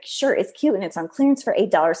Target and the shirt is cute and it's on clearance for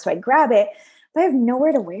 $8, so I grab it, but I have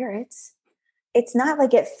nowhere to wear it? It's not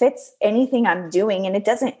like it fits anything I'm doing, and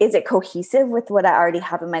is it cohesive with what I already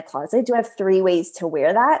have in my closet? Do I have 3 ways to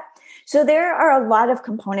wear that? So there are a lot of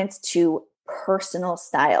components to personal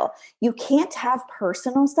style. You can't have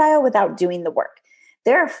personal style without doing the work.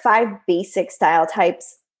 There are 5 basic style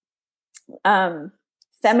types: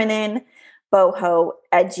 feminine, boho,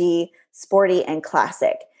 edgy, sporty, and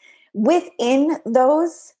classic. Within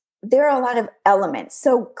those, there are a lot of elements.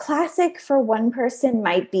 So classic for one person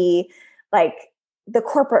might be like the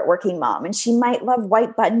corporate working mom, and she might love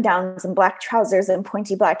white button downs and black trousers and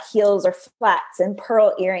pointy black heels or flats and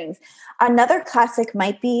pearl earrings. Another classic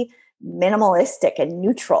might be minimalistic and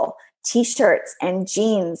neutral, t-shirts and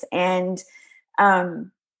jeans and,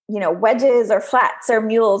 wedges or flats or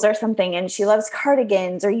mules or something. And she loves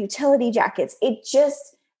cardigans or utility jackets.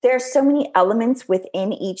 There's so many elements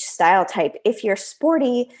within each style type. If you're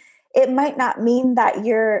sporty, it might not mean that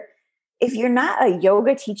if you're not a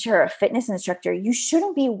yoga teacher or a fitness instructor, you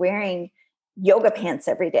shouldn't be wearing yoga pants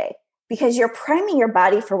every day because you're priming your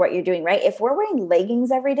body for what you're doing, right? If we're wearing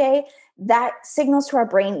leggings every day, that signals to our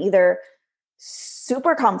brain either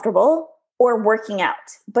super comfortable or working out.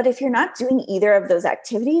 But if you're not doing either of those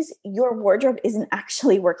activities, your wardrobe isn't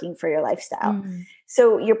actually working for your lifestyle.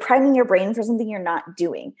 So you're priming your brain for something you're not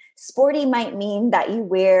doing. Sporty might mean that you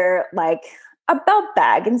wear like a belt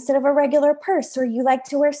bag instead of a regular purse, or you like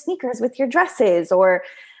to wear sneakers with your dresses, or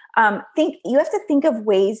you have to think of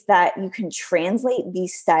ways that you can translate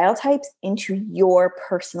these style types into your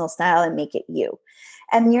personal style and make it you.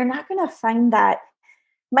 And you're not going to find that.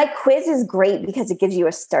 My quiz is great because it gives you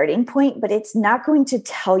a starting point, but it's not going to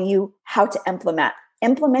tell you how to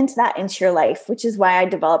implement that into your life, which is why I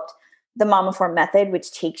developed the Mama Form method,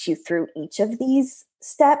 which takes you through each of these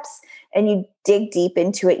steps and you dig deep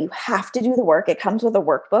into it. You have to do the work. It comes with a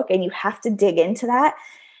workbook and you have to dig into that.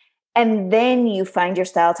 And then you find your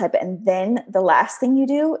style type. And then the last thing you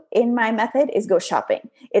do in my method is go shopping.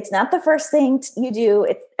 It's not the first thing you do.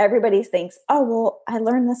 Everybody thinks, oh, well, I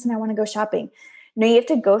learned this and I want to go shopping. No, you have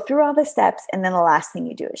to go through all the steps. And then the last thing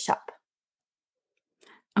you do is shop.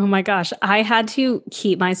 Oh my gosh. I had to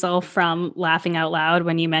keep myself from laughing out loud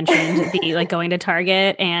when you mentioned the going to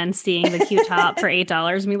Target and seeing the cute top for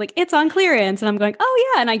 $8 and be like, it's on clearance. And I'm going,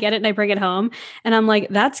 oh yeah. And I get it and I bring it home and I'm like,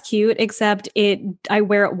 that's cute, except I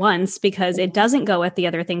wear it once because it doesn't go with the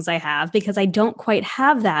other things I have because I don't quite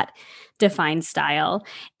have that defined style.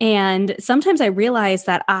 And sometimes I realize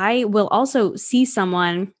that I will also see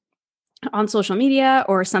someone on social media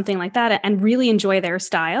or something like that and really enjoy their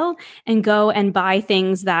style and go and buy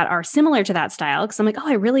things that are similar to that style. Cause I'm like, oh,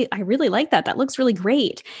 I really like that. That looks really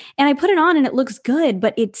great. And I put it on and it looks good,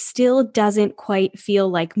 but it still doesn't quite feel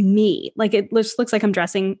like me. Like it just looks like I'm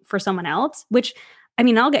dressing for someone else, which I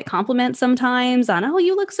mean, I'll get compliments sometimes on, oh,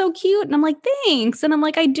 you look so cute. And I'm like, thanks. And I'm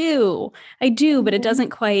like, I do, but it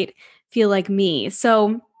doesn't quite feel like me.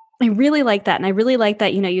 So I really like that. And I really like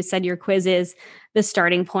that, you said your quiz is the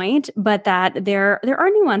starting point, but that there are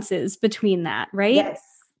nuances between that, right? Yes.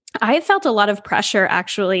 I felt a lot of pressure,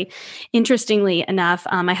 actually, interestingly enough.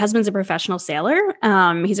 My husband's a professional sailor.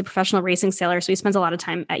 He's a professional racing sailor. So he spends a lot of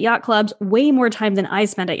time at yacht clubs, way more time than I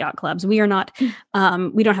spend at yacht clubs. We are not,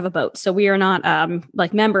 we don't have a boat. So we are not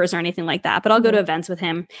like members or anything like that, but I'll go to events with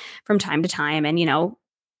him from time to time. And,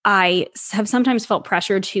 I have sometimes felt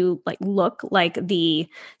pressure to like look like the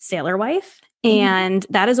sailor wife. And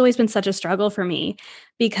that has always been such a struggle for me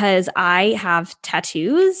because I have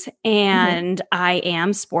tattoos and I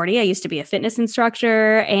am sporty. I used to be a fitness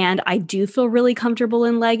instructor and I do feel really comfortable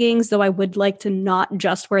in leggings, though I would like to not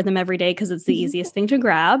just wear them every day because it's the easiest thing to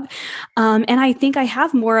grab. And I think I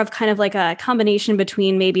have more of kind of like a combination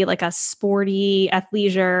between maybe like a sporty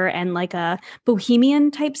athleisure and like a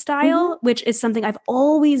bohemian type style, which is something I've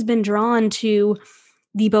always been drawn to,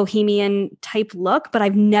 the bohemian type look, but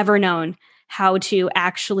I've never known how to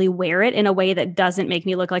actually wear it in a way that doesn't make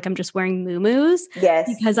me look like I'm just wearing muumuus.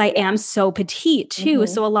 Yes. Because I am so petite too.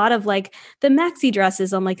 So a lot of like the maxi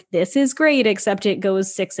dresses, I'm like, this is great, except it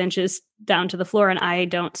goes 6 inches down to the floor and I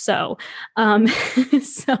don't sew.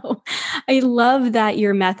 So I love that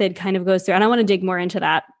your method kind of goes through, and I want to dig more into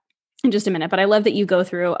that in just a minute, but I love that you go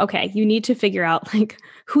through, okay, you need to figure out like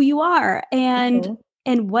who you are and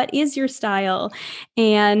what is your style?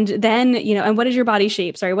 And then, and what is your body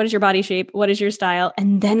shape? Sorry, what is your body shape? What is your style?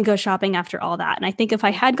 And then go shopping after all that. And I think if I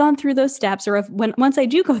had gone through those steps, or once I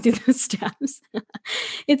do go through those steps,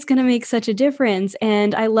 it's going to make such a difference.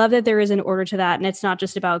 And I love that there is an order to that. And it's not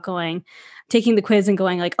just about taking the quiz and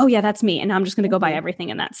going like, oh yeah, that's me. And I'm just going to go buy everything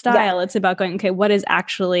in that style. Yeah. It's about going, okay, what is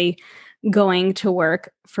actually going to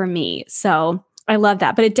work for me? So I love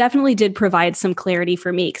that. But it definitely did provide some clarity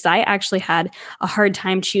for me because I actually had a hard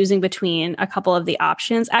time choosing between a couple of the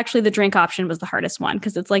options. Actually, the drink option was the hardest one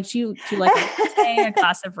because it's like, do you like a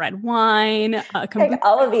glass of red wine, like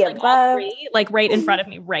all of the above, all three, like right in front of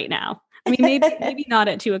me right now. I mean, maybe not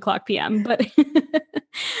at 2:00 p.m., but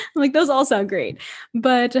like those all sound great.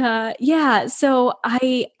 But yeah, so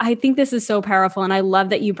I think this is so powerful, and I love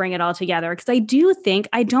that you bring it all together because I do think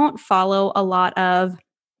I don't follow a lot of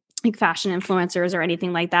like fashion influencers or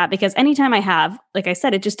anything like that, because anytime I have, like I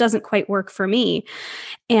said, it just doesn't quite work for me.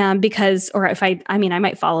 And or if I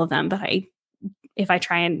might follow them, but if I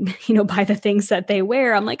try and, buy the things that they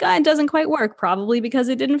wear, I'm like, it doesn't quite work, probably because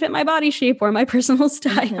it didn't fit my body shape or my personal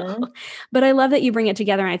style. But I love that you bring it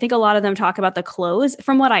together. And I think a lot of them talk about the clothes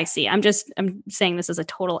from what I see. I'm saying this as a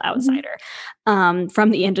total outsider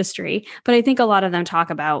from the industry, but I think a lot of them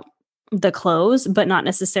talk about the clothes, but not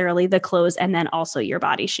necessarily the clothes, and then also your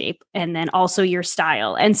body shape, and then also your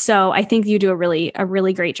style. And so I think you do a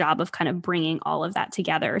really great job of kind of bringing all of that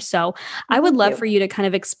together. So I would love for you to kind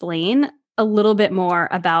of explain a little bit more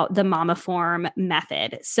about the Mamaform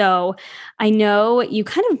method. So I know you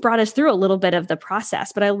kind of brought us through a little bit of the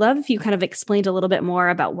process, but I love if you kind of explained a little bit more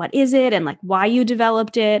about what is it and like why you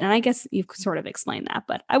developed it. And I guess you've sort of explained that,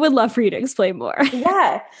 but I would love for you to explain more.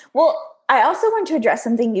 Yeah. Well, I also want to address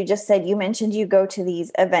something you just said. You mentioned you go to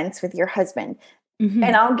these events with your husband.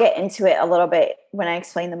 And I'll get into it a little bit when I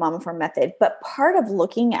explain the Mamaform method. But part of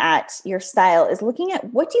looking at your style is looking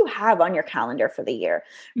at what do you have on your calendar for the year,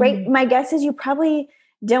 right? My guess is you probably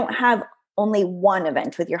don't have only one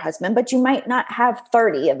event with your husband, but you might not have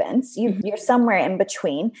 30 events. You're somewhere in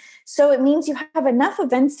between. So it means you have enough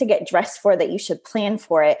events to get dressed for that you should plan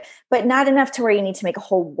for it, but not enough to where you need to make a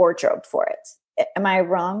whole wardrobe for it. Am I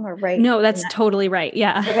wrong or right? No, that's totally right.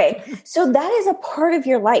 Yeah. Okay. So that is a part of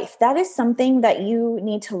your life. That is something that you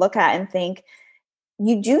need to look at and think,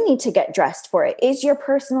 you do need to get dressed for it. Is your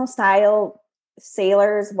personal style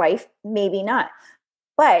sailor's wife? Maybe not.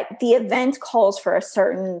 But the event calls for a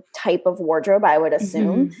certain type of wardrobe, I would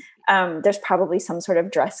assume. There's probably some sort of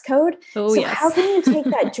dress code. Oh, so yes. How can you take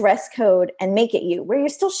that dress code and make it you, where you're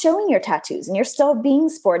still showing your tattoos and you're still being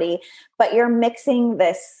sporty, but you're mixing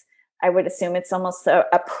this, I would assume it's almost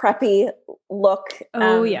a preppy look.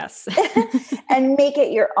 Oh, yes. And make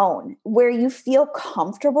it your own, where you feel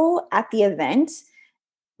comfortable at the event,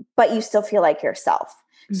 but you still feel like yourself.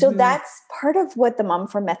 So that's part of what the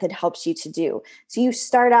Mamaform method helps you to do. So you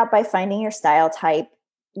start out by finding your style type.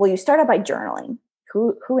 Well, you start out by journaling.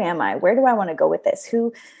 Who am I? Where do I want to go with this?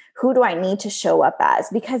 Who do I need to show up as?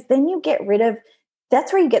 Because then you get rid of,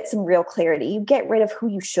 that's where you get some real clarity. You get rid of who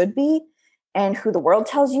you should be and who the world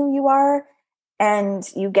tells you are. And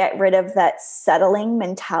you get rid of that settling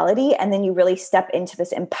mentality. And then you really step into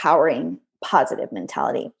this empowering, positive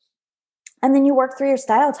mentality. And then you work through your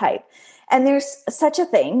style type. And there's such a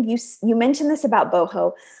thing. You mentioned this about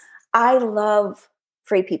boho. I love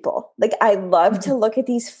free people. Like I love to look at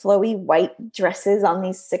these flowy white dresses on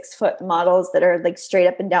these 6-foot models that are like straight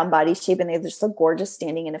up and down body shape. And they just look gorgeous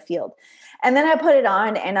standing in a field. And then I put it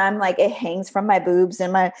on and I'm like, it hangs from my boobs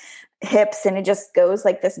and my hips and it just goes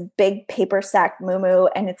like this big paper sack muumuu,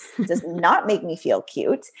 and it does not make me feel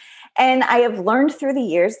cute. And I have learned through the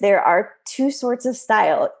years, there are two sorts of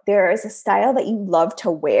style. There is a style that you love to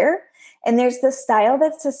wear And there's the style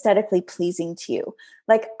that's aesthetically pleasing to you.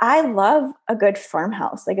 Like, I love a good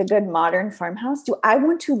farmhouse, like a good modern farmhouse. Do I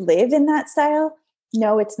want to live in that style?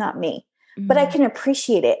 No, it's not me, but I can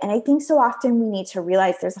appreciate it. And I think so often we need to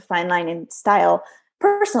realize there's a fine line in style,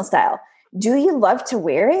 personal style. Do you love to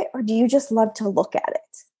wear it, or do you just love to look at it?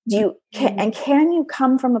 Can you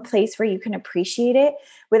come from a place where you can appreciate it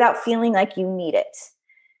without feeling like you need it?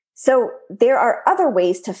 So there are other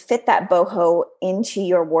ways to fit that boho into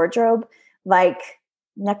your wardrobe, like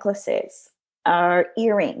necklaces or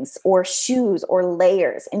earrings or shoes or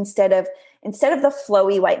layers. Instead of the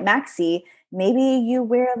flowy white maxi, maybe you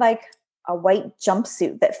wear like a white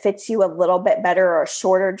jumpsuit that fits you a little bit better, or a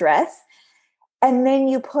shorter dress. And then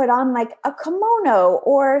you put on like a kimono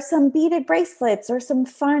or some beaded bracelets or some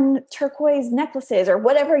fun turquoise necklaces or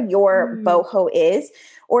whatever your boho is,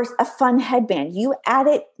 or a fun headband. You add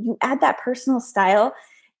that personal style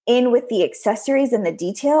in with the accessories and the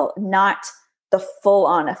detail, not the full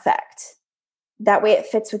on effect. That way it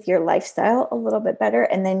fits with your lifestyle a little bit better.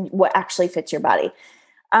 And then what actually fits your body.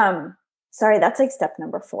 Sorry, that's like step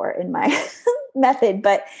number 4 in my method,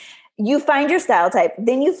 but you find your style type,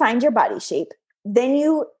 then you find your body shape. Then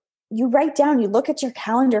you write down, you look at your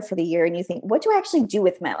calendar for the year and you think, what do I actually do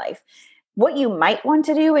with my life? What you might want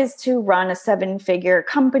to do is to run a 7-figure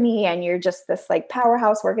company and you're just this like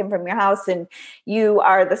powerhouse working from your house and you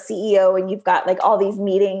are the CEO and you've got like all these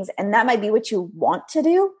meetings, and that might be what you want to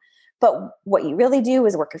do. But what you really do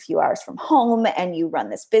is work a few hours from home and you run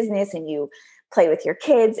this business and you play with your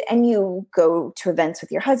kids and you go to events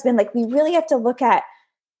with your husband. Like, we really have to look at,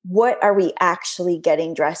 what are we actually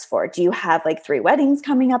getting dressed for? Do you have like 3 weddings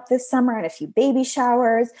coming up this summer and a few baby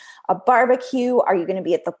showers, a barbecue? Are you going to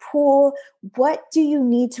be at the pool? What do you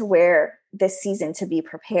need to wear this season to be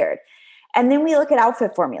prepared? And then we look at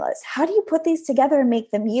outfit formulas. How do you put these together and make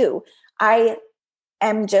them you? I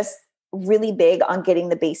am just really big on getting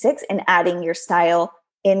the basics and adding your style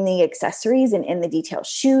in the accessories and in the details,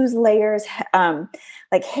 shoes, layers,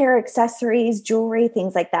 like hair accessories, jewelry,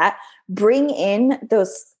 things like that. Bring in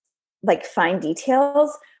those like fine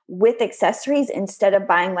details with accessories instead of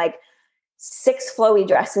buying like 6 flowy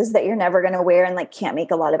dresses that you're never going to wear and like can't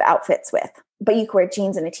make a lot of outfits with. But you can wear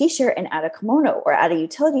jeans and a t-shirt and add a kimono or add a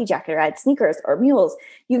utility jacket or add sneakers or mules.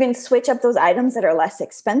 You can switch up those items that are less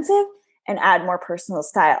expensive and add more personal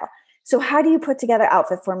style. So how do you put together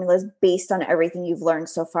outfit formulas based on everything you've learned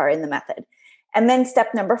so far in the method? And then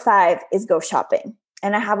step number 5 is go shopping.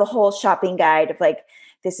 And I have a whole shopping guide of like,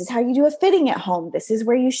 this is how you do a fitting at home. This is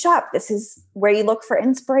where you shop. This is where you look for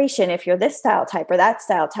inspiration if you're this style type or that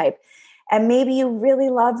style type. And maybe you really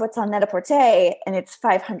love what's on Net-a-Porter and it's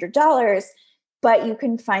 $500, but you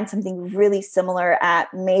can find something really similar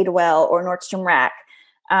at Madewell or Nordstrom Rack,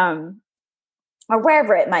 or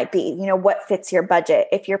wherever it might be. You know, what fits your budget?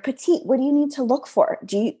 If you're petite, what do you need to look for?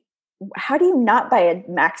 How do you not buy a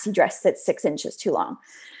maxi dress that's 6 inches too long?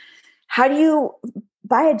 How do you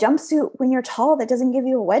buy a jumpsuit when you're tall that doesn't give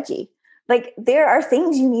you a wedgie? Like, there are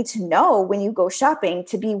things you need to know when you go shopping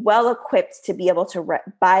to be well equipped to be able to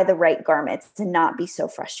buy the right garments and not be so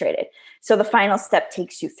frustrated. So the final step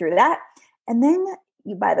takes you through that. And then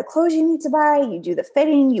you buy the clothes you need to buy, you do the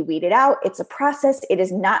fitting, you weed it out. It's a process. It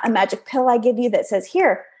is not a magic pill I give you that says,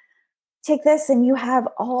 here, take this and you have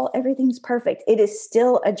everything's perfect. It is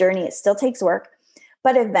still a journey. It still takes work.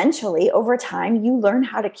 But eventually, over time, you learn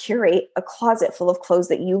how to curate a closet full of clothes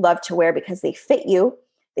that you love to wear because they fit you,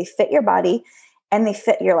 they fit your body, and they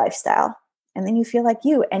fit your lifestyle. And then you feel like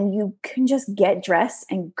you, and you can just get dressed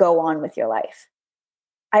and go on with your life.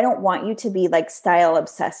 I don't want you to be like style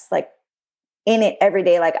obsessed, like in it every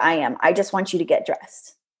day like I am. I just want you to get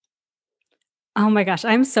dressed. Oh my gosh,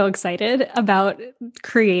 I'm so excited about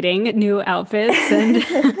creating new outfits and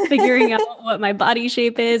figuring out what my body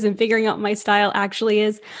shape is and figuring out what my style actually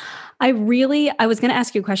is. I was going to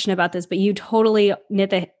ask you a question about this, but you totally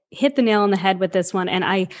hit the nail on the head with this one. And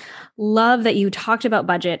I love that you talked about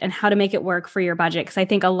budget and how to make it work for your budget. Because I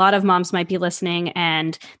think a lot of moms might be listening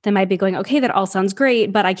and they might be going, okay, that all sounds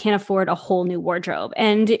great, but I can't afford a whole new wardrobe.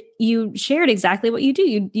 And you shared exactly what you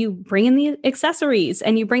do. You bring in the accessories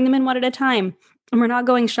and you bring them in one at a time. And we're not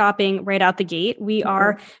going shopping right out the gate. We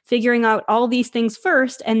are figuring out all these things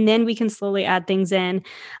first, and then we can slowly add things in.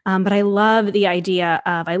 But I love the idea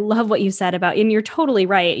I love what you said about, and you're totally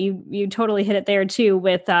right. You totally hit it there too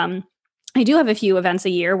with, I do have a few events a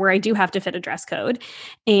year where I do have to fit a dress code,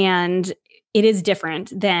 and it is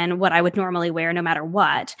different than what I would normally wear no matter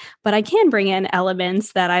what. But I can bring in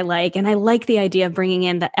elements that I like, and I like the idea of bringing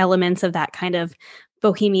in the elements of that kind of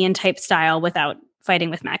bohemian type style without fighting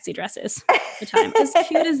with maxi dresses all the time. As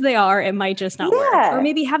cute as they are, it might just not work. Yeah. Or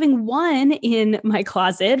maybe having one in my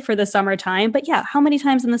closet for the summertime. But yeah, how many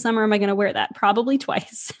times in the summer am I going to wear that? Probably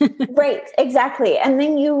twice. Right, exactly. And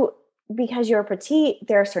then because you're petite,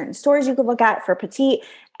 there are certain stores you could look at for petite.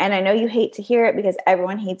 And I know you hate to hear it because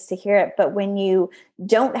everyone hates to hear it, but when you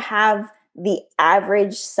don't have the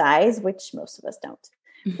average size, which most of us don't,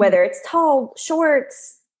 whether it's tall,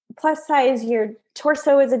 shorts, plus size, your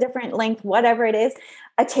torso is a different length, whatever it is,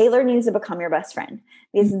 a tailor needs to become your best friend.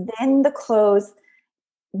 Because then the clothes,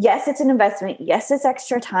 yes, it's an investment. Yes, it's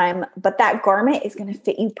extra time, but that garment is going to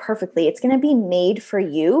fit you perfectly. It's going to be made for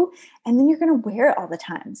you, and then you're going to wear it all the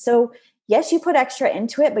time. So yes, you put extra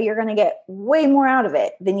into it, but you're going to get way more out of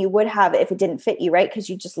it than you would have if it didn't fit you, right? Because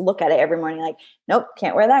you just look at it every morning like, nope,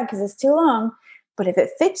 can't wear that because it's too long. But if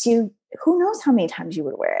it fits you, who knows how many times you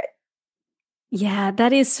would wear it. Yeah,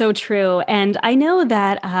 that is so true. And I know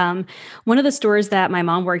that one of the stores that my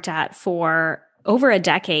mom worked at for over a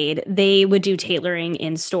decade, they would do tailoring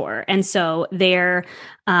in store. And so they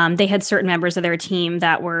had certain members of their team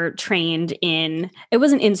that were trained in, it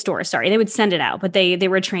wasn't in store, sorry, they would send it out, but they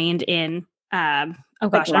were trained in, oh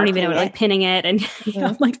gosh, I don't even know what, like pinning it. And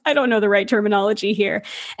I'm like, I don't know the right terminology here.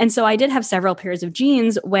 And so I did have several pairs of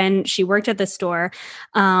jeans when she worked at the store.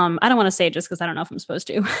 I don't want to say it just because I don't know if I'm supposed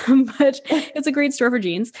to, but it's a great store for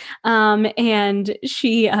jeans. And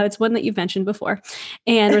it's one that you've mentioned before, or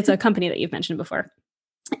it's a company that you've mentioned before.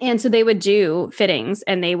 And so they would do fittings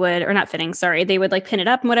and they would like pin it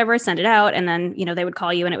up and whatever, send it out. And then, they would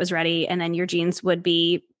call you and it was ready. And then your jeans would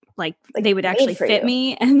be like they would actually fit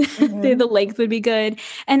me and the length would be good.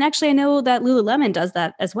 And actually, I know that Lululemon does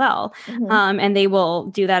that as well. And they will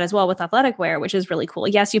do that as well with athletic wear, which is really cool.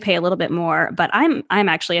 Yes, you pay a little bit more, but I'm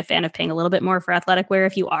actually a fan of paying a little bit more for athletic wear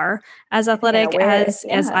if you are as athletic as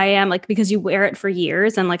I am, like, because you wear it for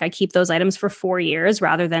years. And like, I keep those items for 4 years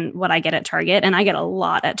rather than what I get at Target. And I get a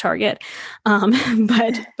lot at Target,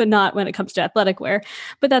 but not when it comes to athletic wear.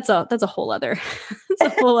 But that's a whole other, it's a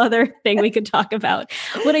whole other thing we could talk about.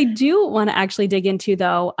 What I do want to actually dig into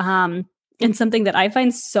though, and something that I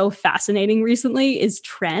find so fascinating recently is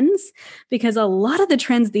trends, because a lot of the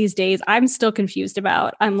trends these days, I'm still confused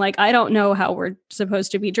about. I'm like, I don't know how we're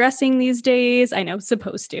supposed to be dressing these days. I know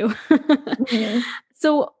supposed to.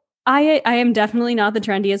 So I am definitely not the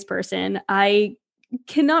trendiest person. I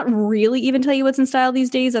cannot really even tell you what's in style these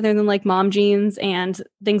days other than like mom jeans and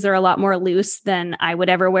things that are a lot more loose than I would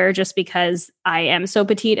ever wear, just because I am so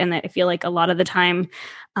petite. And I feel like a lot of the time,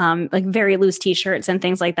 like very loose t-shirts and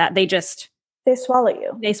things like that, they swallow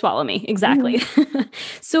you. They swallow me. Exactly.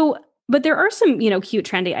 So, but there are some, cute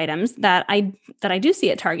trendy items that I do see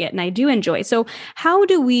at Target and I do enjoy. So how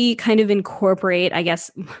do we kind of incorporate, I guess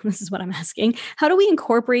this is what I'm asking, how do we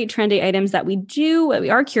incorporate trendy items that we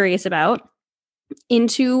are curious about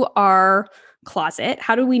into our closet?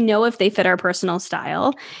 How do we know if they fit our personal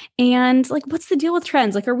style? And like, what's the deal with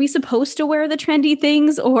trends? Like, are we supposed to wear the trendy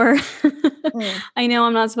things? Or I know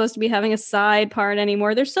I'm not supposed to be having a side part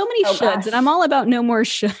anymore. There's so many shoulds, and I'm all about no more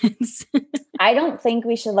shoulds. I don't think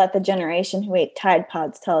we should let the generation who ate Tide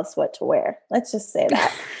Pods tell us what to wear. Let's just say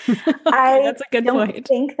that. That's a good point. I don't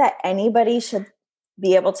think that anybody should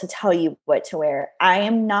be able to tell you what to wear. I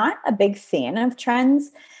am not a big fan of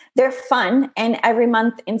trends. They're fun. And every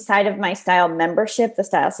month inside of my style membership, the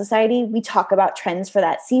Style Society, we talk about trends for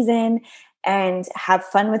that season and have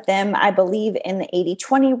fun with them. I believe in the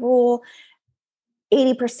 80-20 rule.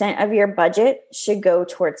 80% of your budget should go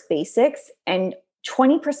towards basics, and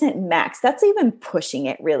 20% max, that's even pushing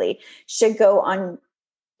it really, should go on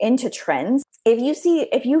into trends.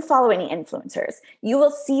 If you follow any influencers, you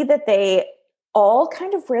will see that they all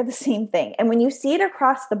kind of wear the same thing. And when you see it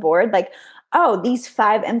across the board, like, oh, these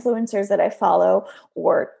 5 influencers that I follow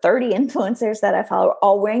or 30 influencers that I follow are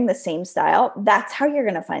all wearing the same style, that's how you're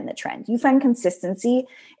going to find the trend. You find consistency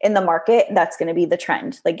in the market, that's going to be the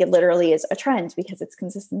trend. Like, it literally is a trend because it's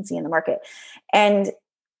consistency in the market. And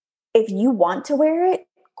if you want to wear it,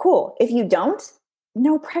 cool. If you don't,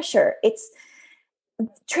 no pressure.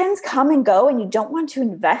 Trends come and go, and you don't want to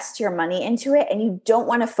invest your money into it, and you don't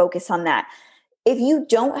want to focus on that. If you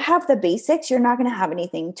don't have the basics, you're not going to have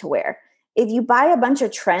anything to wear. If you buy a bunch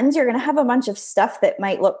of trends, you're going to have a bunch of stuff that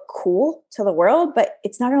might look cool to the world, but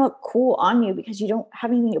it's not going to look cool on you because you don't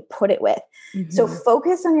have anything to put it with. So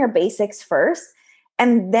focus on your basics first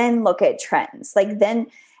and then look at trends. And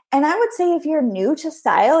I would say if you're new to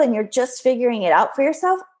style and you're just figuring it out for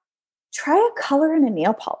yourself, try a color in a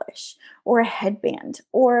nail polish or a headband,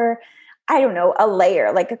 or I don't know, a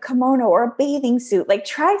layer like a kimono or a bathing suit. Like,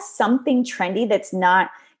 try something trendy that's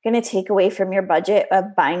not going to take away from your budget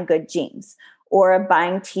of buying good jeans or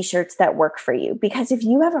buying t-shirts that work for you. Because if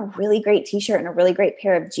you have a really great t-shirt and a really great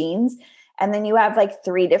pair of jeans, and then you have like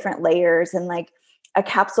 3 different layers and like a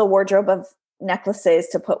capsule wardrobe of necklaces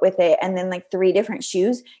to put with it, and then like 3 different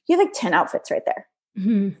shoes, you have like 10 outfits right there.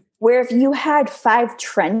 Mm-hmm. Where if you had 5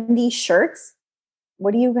 trendy shirts,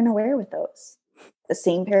 what are you going to wear with those? The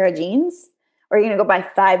same pair of jeans? Or are you going to go buy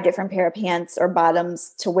 5 different pair of pants or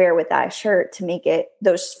bottoms to wear with that shirt to make it,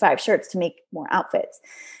 those 5 shirts to make more outfits?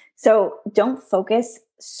 So don't focus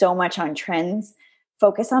so much on trends.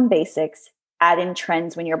 Focus on basics, add in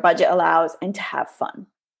trends when your budget allows, and to have fun.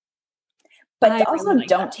 But also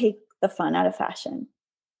don't take the fun out of fashion.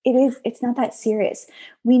 It's not that serious.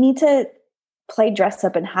 We need to play dress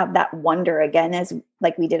up and have that wonder again, as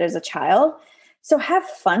like we did as a child. So have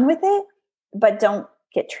fun with it, but don't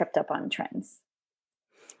get tripped up on trends.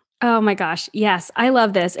 Oh my gosh. Yes. I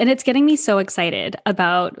love this. And it's getting me so excited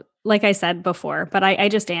about, like I said before, but I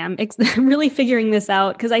just am really figuring this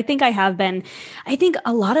out, because I think I have been. I think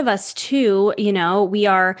a lot of us too, we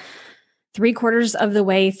are 3/4 of the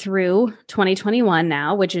way through 2021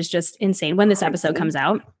 now, which is just insane when this episode comes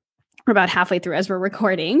out. We're about halfway through as we're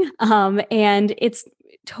recording. And it's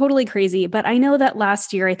totally crazy. But I know that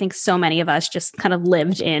last year, I think so many of us just kind of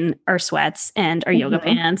lived in our sweats and our yoga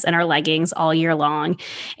pants and our leggings all year long,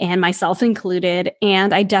 and myself included.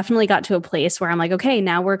 And I definitely got to a place where I'm like, okay,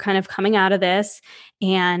 now we're kind of coming out of this.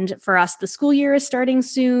 And for us, the school year is starting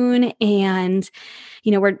soon. And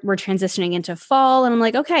we're transitioning into fall, and I'm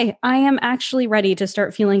like, okay, I am actually ready to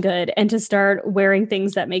start feeling good and to start wearing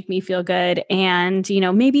things that make me feel good. And,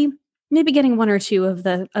 maybe getting 1 or 2 of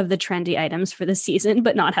the trendy items for the season,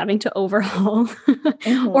 but not having to overhaul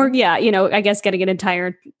or I guess getting an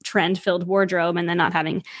entire trend filled wardrobe and then not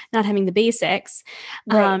having the basics.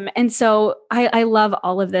 Right. And so I love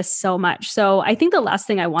all of this so much. So I think the last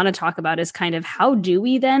thing I want to talk about is kind of how do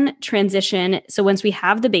we then transition? So once we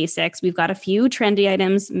have the basics, we've got a few trendy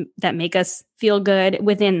items that make us feel good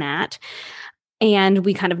within that. And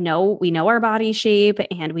we kind of we know our body shape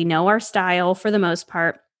and we know our style for the most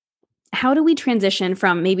part. How do we transition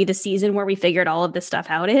from maybe the season where we figured all of this stuff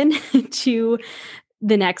out in to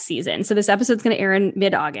the next season? So this episode's going to air in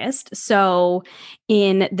mid-August. So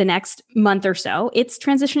in the next month or so, it's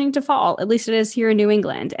transitioning to fall. At least it is here in New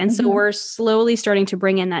England. And so we're slowly starting to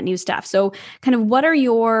bring in that new stuff. So kind of what are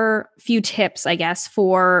your few tips, I guess,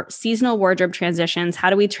 for seasonal wardrobe transitions? How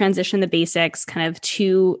do we transition the basics kind of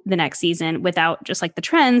to the next season without just like the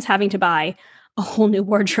trends having to buy a whole new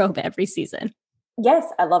wardrobe every season? Yes,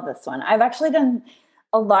 I love this one. I've actually done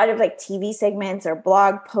a lot of like TV segments or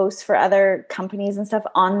blog posts for other companies and stuff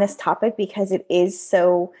on this topic, because it is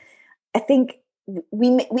so, I think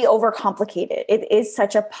we overcomplicate it. It is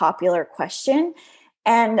such a popular question.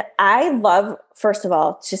 And I love, first of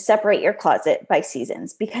all, to separate your closet by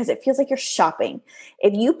seasons, because it feels like you're shopping.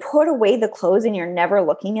 If you put away the clothes and you're never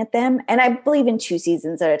looking at them, and I believe in 2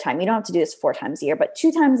 seasons at a time, you don't have to do this 4 times a year, but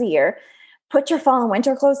 2 times a year, put your fall and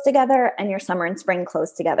winter clothes together and your summer and spring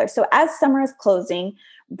clothes together. So as summer is closing,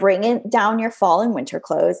 bring it down your fall and winter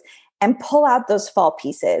clothes and pull out those fall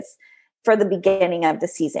pieces for the beginning of the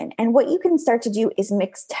season. And what you can start to do is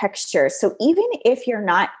mix textures. So even if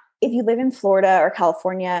you live in Florida or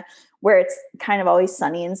California, where it's kind of always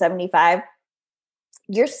sunny and 75,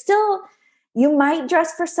 you might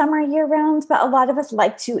dress for summer year round, but a lot of us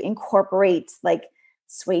like to incorporate like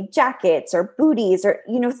suede jackets or booties or,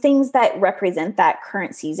 things that represent that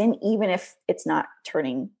current season, even if it's not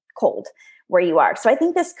turning cold where you are. So I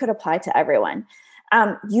think this could apply to everyone.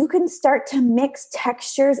 You can start to mix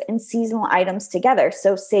textures and seasonal items together.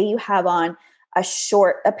 So say you have on a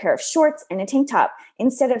pair of shorts and a tank top.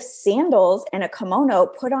 Instead of sandals and a kimono,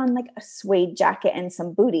 put on like a suede jacket and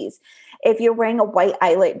some booties. If you're wearing a white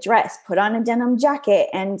eyelet dress, put on a denim jacket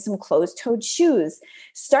and some closed-toed shoes.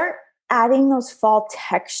 Start adding those fall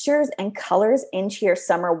textures and colors into your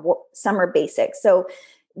summer basics. So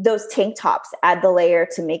those tank tops, add the layer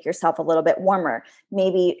to make yourself a little bit warmer.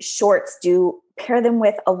 Maybe shorts, pair them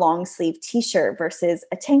with a long sleeve t-shirt versus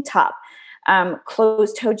a tank top.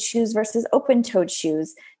 Closed-toed shoes versus open-toed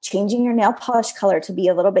shoes. Changing your nail polish color to be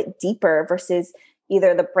a little bit deeper versus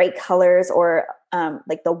either the bright colors or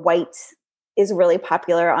like the white is really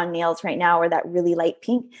popular on nails right now, or that really light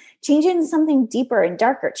pink. Change it into something deeper and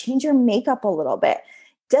darker. Change your makeup a little bit.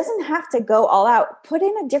 Doesn't have to go all out. Put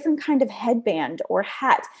in a different kind of headband or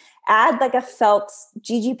hat. Add like a felt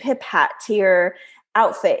Gigi Pip hat to your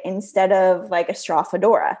outfit instead of like a straw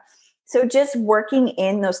fedora. So just working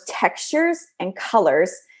in those textures and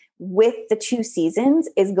colors with the 2 seasons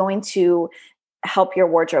is going to help your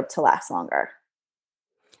wardrobe to last longer.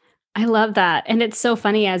 I love that. And it's so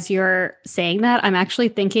funny as you're saying that, I'm actually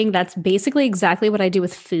thinking that's basically exactly what I do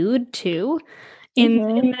with food too. Hmm.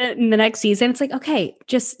 In the next season, it's like, okay,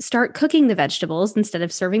 just start cooking the vegetables instead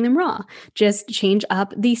of serving them raw. Just change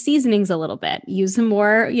up the seasonings a little bit. Use some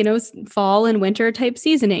more, fall and winter type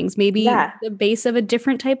seasonings. Maybe Yeah. the base of a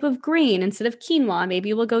different type of grain instead of quinoa.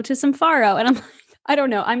 Maybe we'll go to some farro. And I'm like, I don't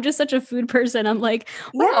know. I'm just such a food person. I'm like,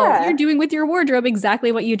 wow, you're Yeah. doing with your wardrobe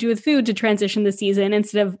exactly what you do with food to transition the season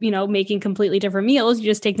instead of, making completely different meals. You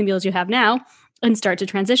just take the meals you have now and start to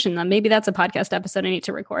transition them. Maybe that's a podcast episode I need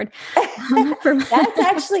to record. For That's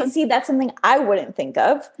actually, see, that's something I wouldn't think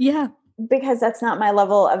of yeah. because that's not my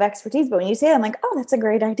level of expertise. But when you say it, I'm like, oh, that's a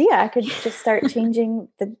great idea. I could just start changing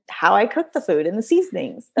how I cook the food and the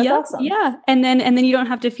seasonings. That's Yep. awesome. Yeah. And then you don't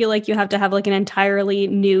have to feel like you have to have like an entirely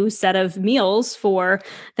new set of meals for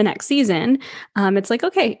the next season. It's like,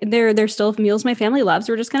 okay, they're still meals my family loves.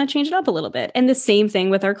 We're just going to change it up a little bit. And the same thing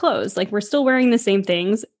with our clothes. Like we're still wearing the same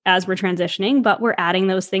things as we're transitioning, but we're adding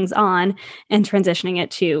those things on and transitioning it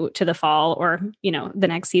to the fall or, the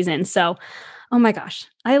next season. So oh my gosh,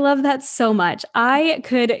 I love that so much. I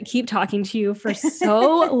could keep talking to you for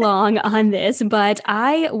so long on this, but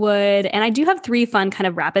and I do have three fun kind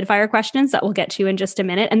of rapid fire questions that we'll get to in just a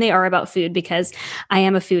minute. And they are about food because I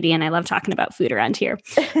am a foodie and I love talking about food around here.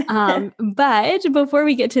 But before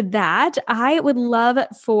we get to that, I would love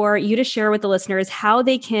for you to share with the listeners how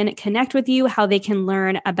they can connect with you, how they can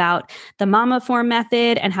learn about the Mama Form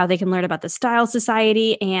method, and how they can learn about the Style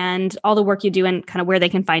Society and all the work you do and kind of where they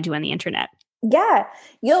can find you on the internet. Yeah,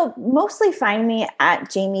 you'll mostly find me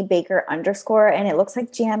at Jammie Baker _ and it looks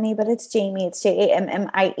like Jammie, but it's Jamie. It's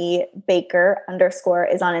Jammie Baker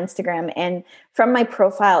 _ is on Instagram. And from my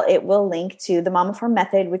profile, it will link to the Mama Form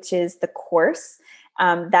method, which is the course.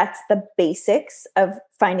 That's the basics of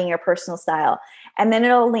finding your personal style. And then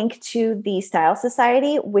it'll link to the Style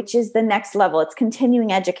Society, which is the next level. It's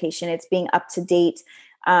continuing education. It's being up to date.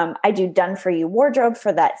 I do done for you wardrobe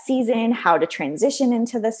for that season, how to transition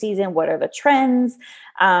into the season, what are the trends,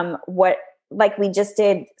 like we just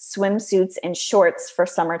did swimsuits and shorts for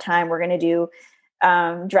summertime. We're going to do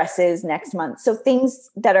dresses next month. So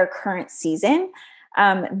things that are current season,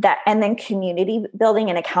 and then community building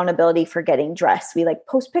and accountability for getting dressed. We like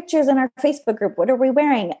post pictures in our Facebook group. What are we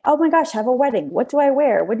wearing? Oh my gosh, I have a wedding. What do I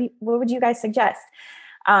wear? What would you guys suggest?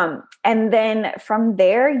 And then from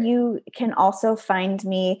there, you can also find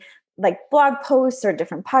me like blog posts or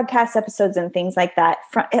different podcast episodes and things like that.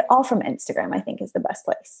 All from Instagram, I think is the best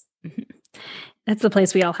place. Mm-hmm. That's the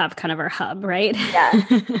place we all have kind of our hub, right? Yeah.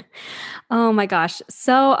 Oh my gosh,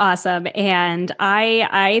 so awesome. And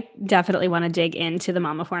I definitely want to dig into the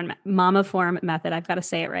Mama Form method. I've got to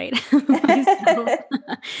say it right.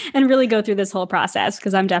 And really go through this whole process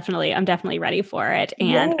because I'm definitely ready for it.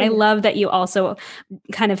 And Yay. I love that you also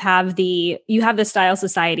kind of have the Style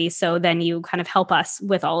Society. So then you kind of help us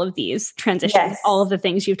with all of these transitions, Yes. all of the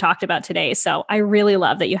things you've talked about today. So I really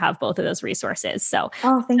love that you have both of those resources. So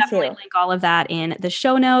thank you. Link all of that in the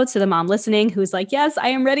show notes so the mom listening who's like, yes, I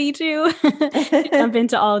am ready to jump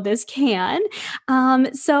into all of this can.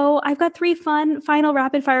 So I've got three fun final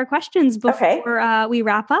rapid fire questions before we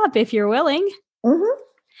wrap up, if you're willing.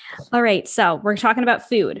 Mm-hmm. All right. So we're talking about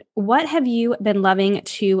food. What have you been loving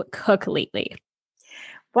to cook lately?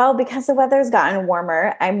 Well, because the weather's gotten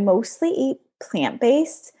warmer, I mostly eat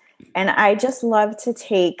plant-based, and I just love to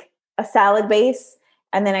take a salad base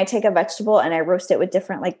and then I take a vegetable and I roast it with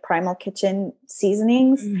different like Primal Kitchen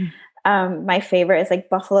seasonings. Mm-hmm. My favorite is like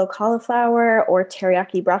buffalo cauliflower or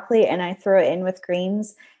teriyaki broccoli, and I throw it in with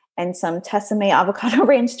greens and some Tessemae avocado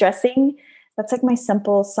ranch dressing. That's like my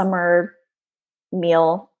simple summer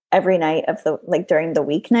meal every night during the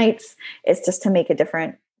weeknights, is just to make a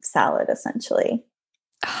different salad essentially.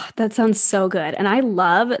 Oh, that sounds so good. And I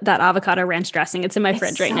love that avocado ranch dressing. It's in my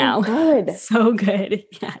fridge right now. Good. So good.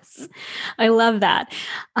 Yes. I love that.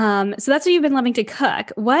 So that's what you've been loving to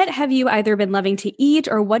cook. What have you either been loving to eat,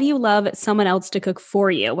 or what do you love someone else to cook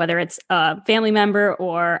for you, whether it's a family member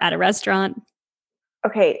or at a restaurant?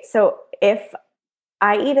 Okay. So if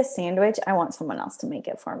I eat a sandwich, I want someone else to make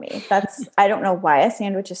it for me. I don't know why a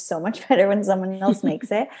sandwich is so much better when someone else makes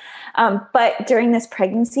it. But during this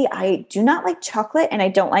pregnancy, I do not like chocolate and I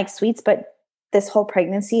don't like sweets, but this whole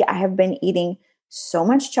pregnancy, I have been eating so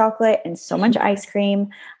much chocolate and so much ice cream.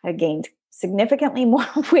 I gained significantly more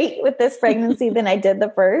weight with this pregnancy than I did the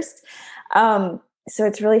first. So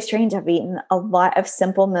it's really strange. I've eaten a lot of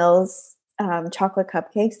simple meals chocolate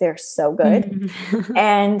cupcakes. They're so good.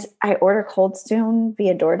 And I order Cold Stone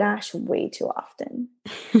via DoorDash way too often.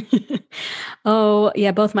 Oh,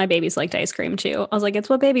 yeah. Both my babies liked ice cream too. I was like, it's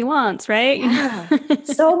what baby wants, right? Yeah.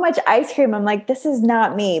 So much ice cream. I'm like, this is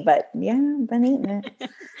not me, but yeah, I've been eating it.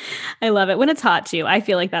 I love it when it's hot too. I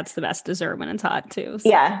feel like that's the best dessert when it's hot too. So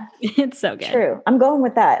Yeah. it's so good. True. I'm going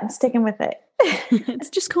with that. I'm sticking with it. It's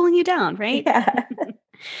just cooling you down, right? Yeah.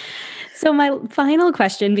 So my final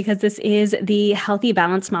question, because this is the Healthy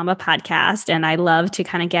Balanced Mama podcast, and I love to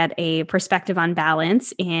kind of get a perspective on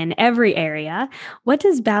balance in every area. What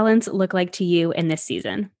does balance look like to you in this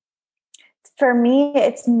season? For me,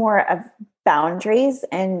 it's more of boundaries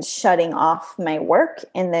and shutting off my work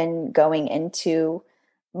and then going into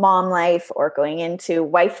mom life or going into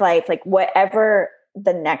wife life, like whatever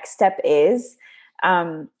the next step is.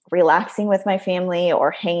 Relaxing with my family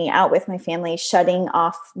or hanging out with my family, shutting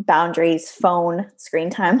off boundaries, phone, screen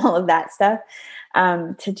time, all of that stuff,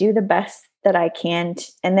 to do the best that I can.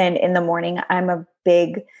 And then in the morning, I'm a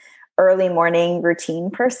big early morning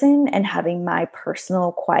routine person, and having my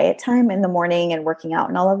personal quiet time in the morning and working out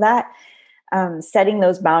and all of that, setting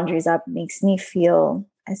those boundaries up makes me feel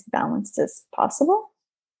as balanced as possible.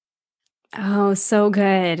 Oh, so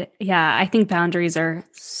good. Yeah, I think boundaries are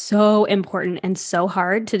so important and so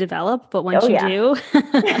hard to develop, but once you do,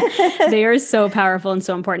 they are so powerful and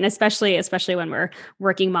so important, especially when we're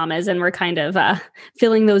working mamas and we're kind of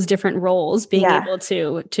filling those different roles, being able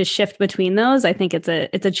to shift between those. I think it's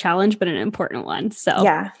a challenge, but an important one. So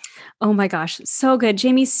oh my gosh, so good.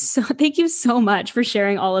 Jammie, thank you so much for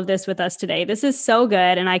sharing all of this with us today. This is so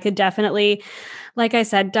good. And I could definitely, like I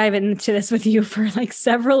said, dive into this with you for like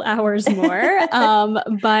several hours more.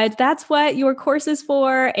 But that's what your course is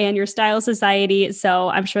for and your Style Society. So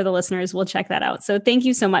I'm sure the listeners will check that out. So thank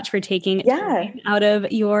you so much for taking time out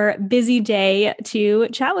of your busy day to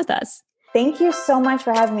chat with us. Thank you so much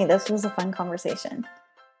for having me. This was a fun conversation.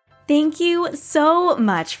 Thank you so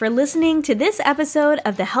much for listening to this episode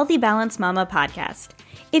of the Healthy Balanced Mama podcast.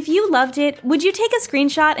 If you loved it, would you take a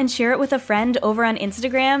screenshot and share it with a friend over on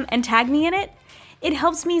Instagram and tag me in it? It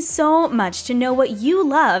helps me so much to know what you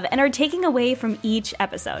love and are taking away from each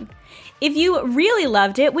episode. If you really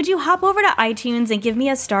loved it, would you hop over to iTunes and give me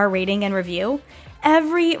a star rating and review?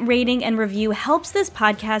 Every rating and review helps this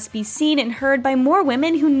podcast be seen and heard by more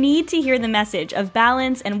women who need to hear the message of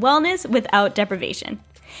balance and wellness without deprivation.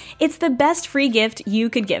 It's the best free gift you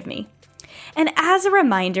could give me. And as a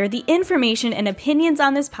reminder, the information and opinions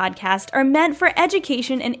on this podcast are meant for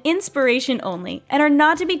education and inspiration only and are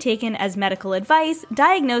not to be taken as medical advice,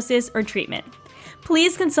 diagnosis, or treatment.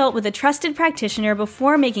 Please consult with a trusted practitioner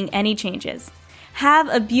before making any changes. Have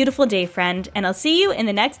a beautiful day, friend, and I'll see you in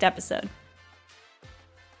the next episode.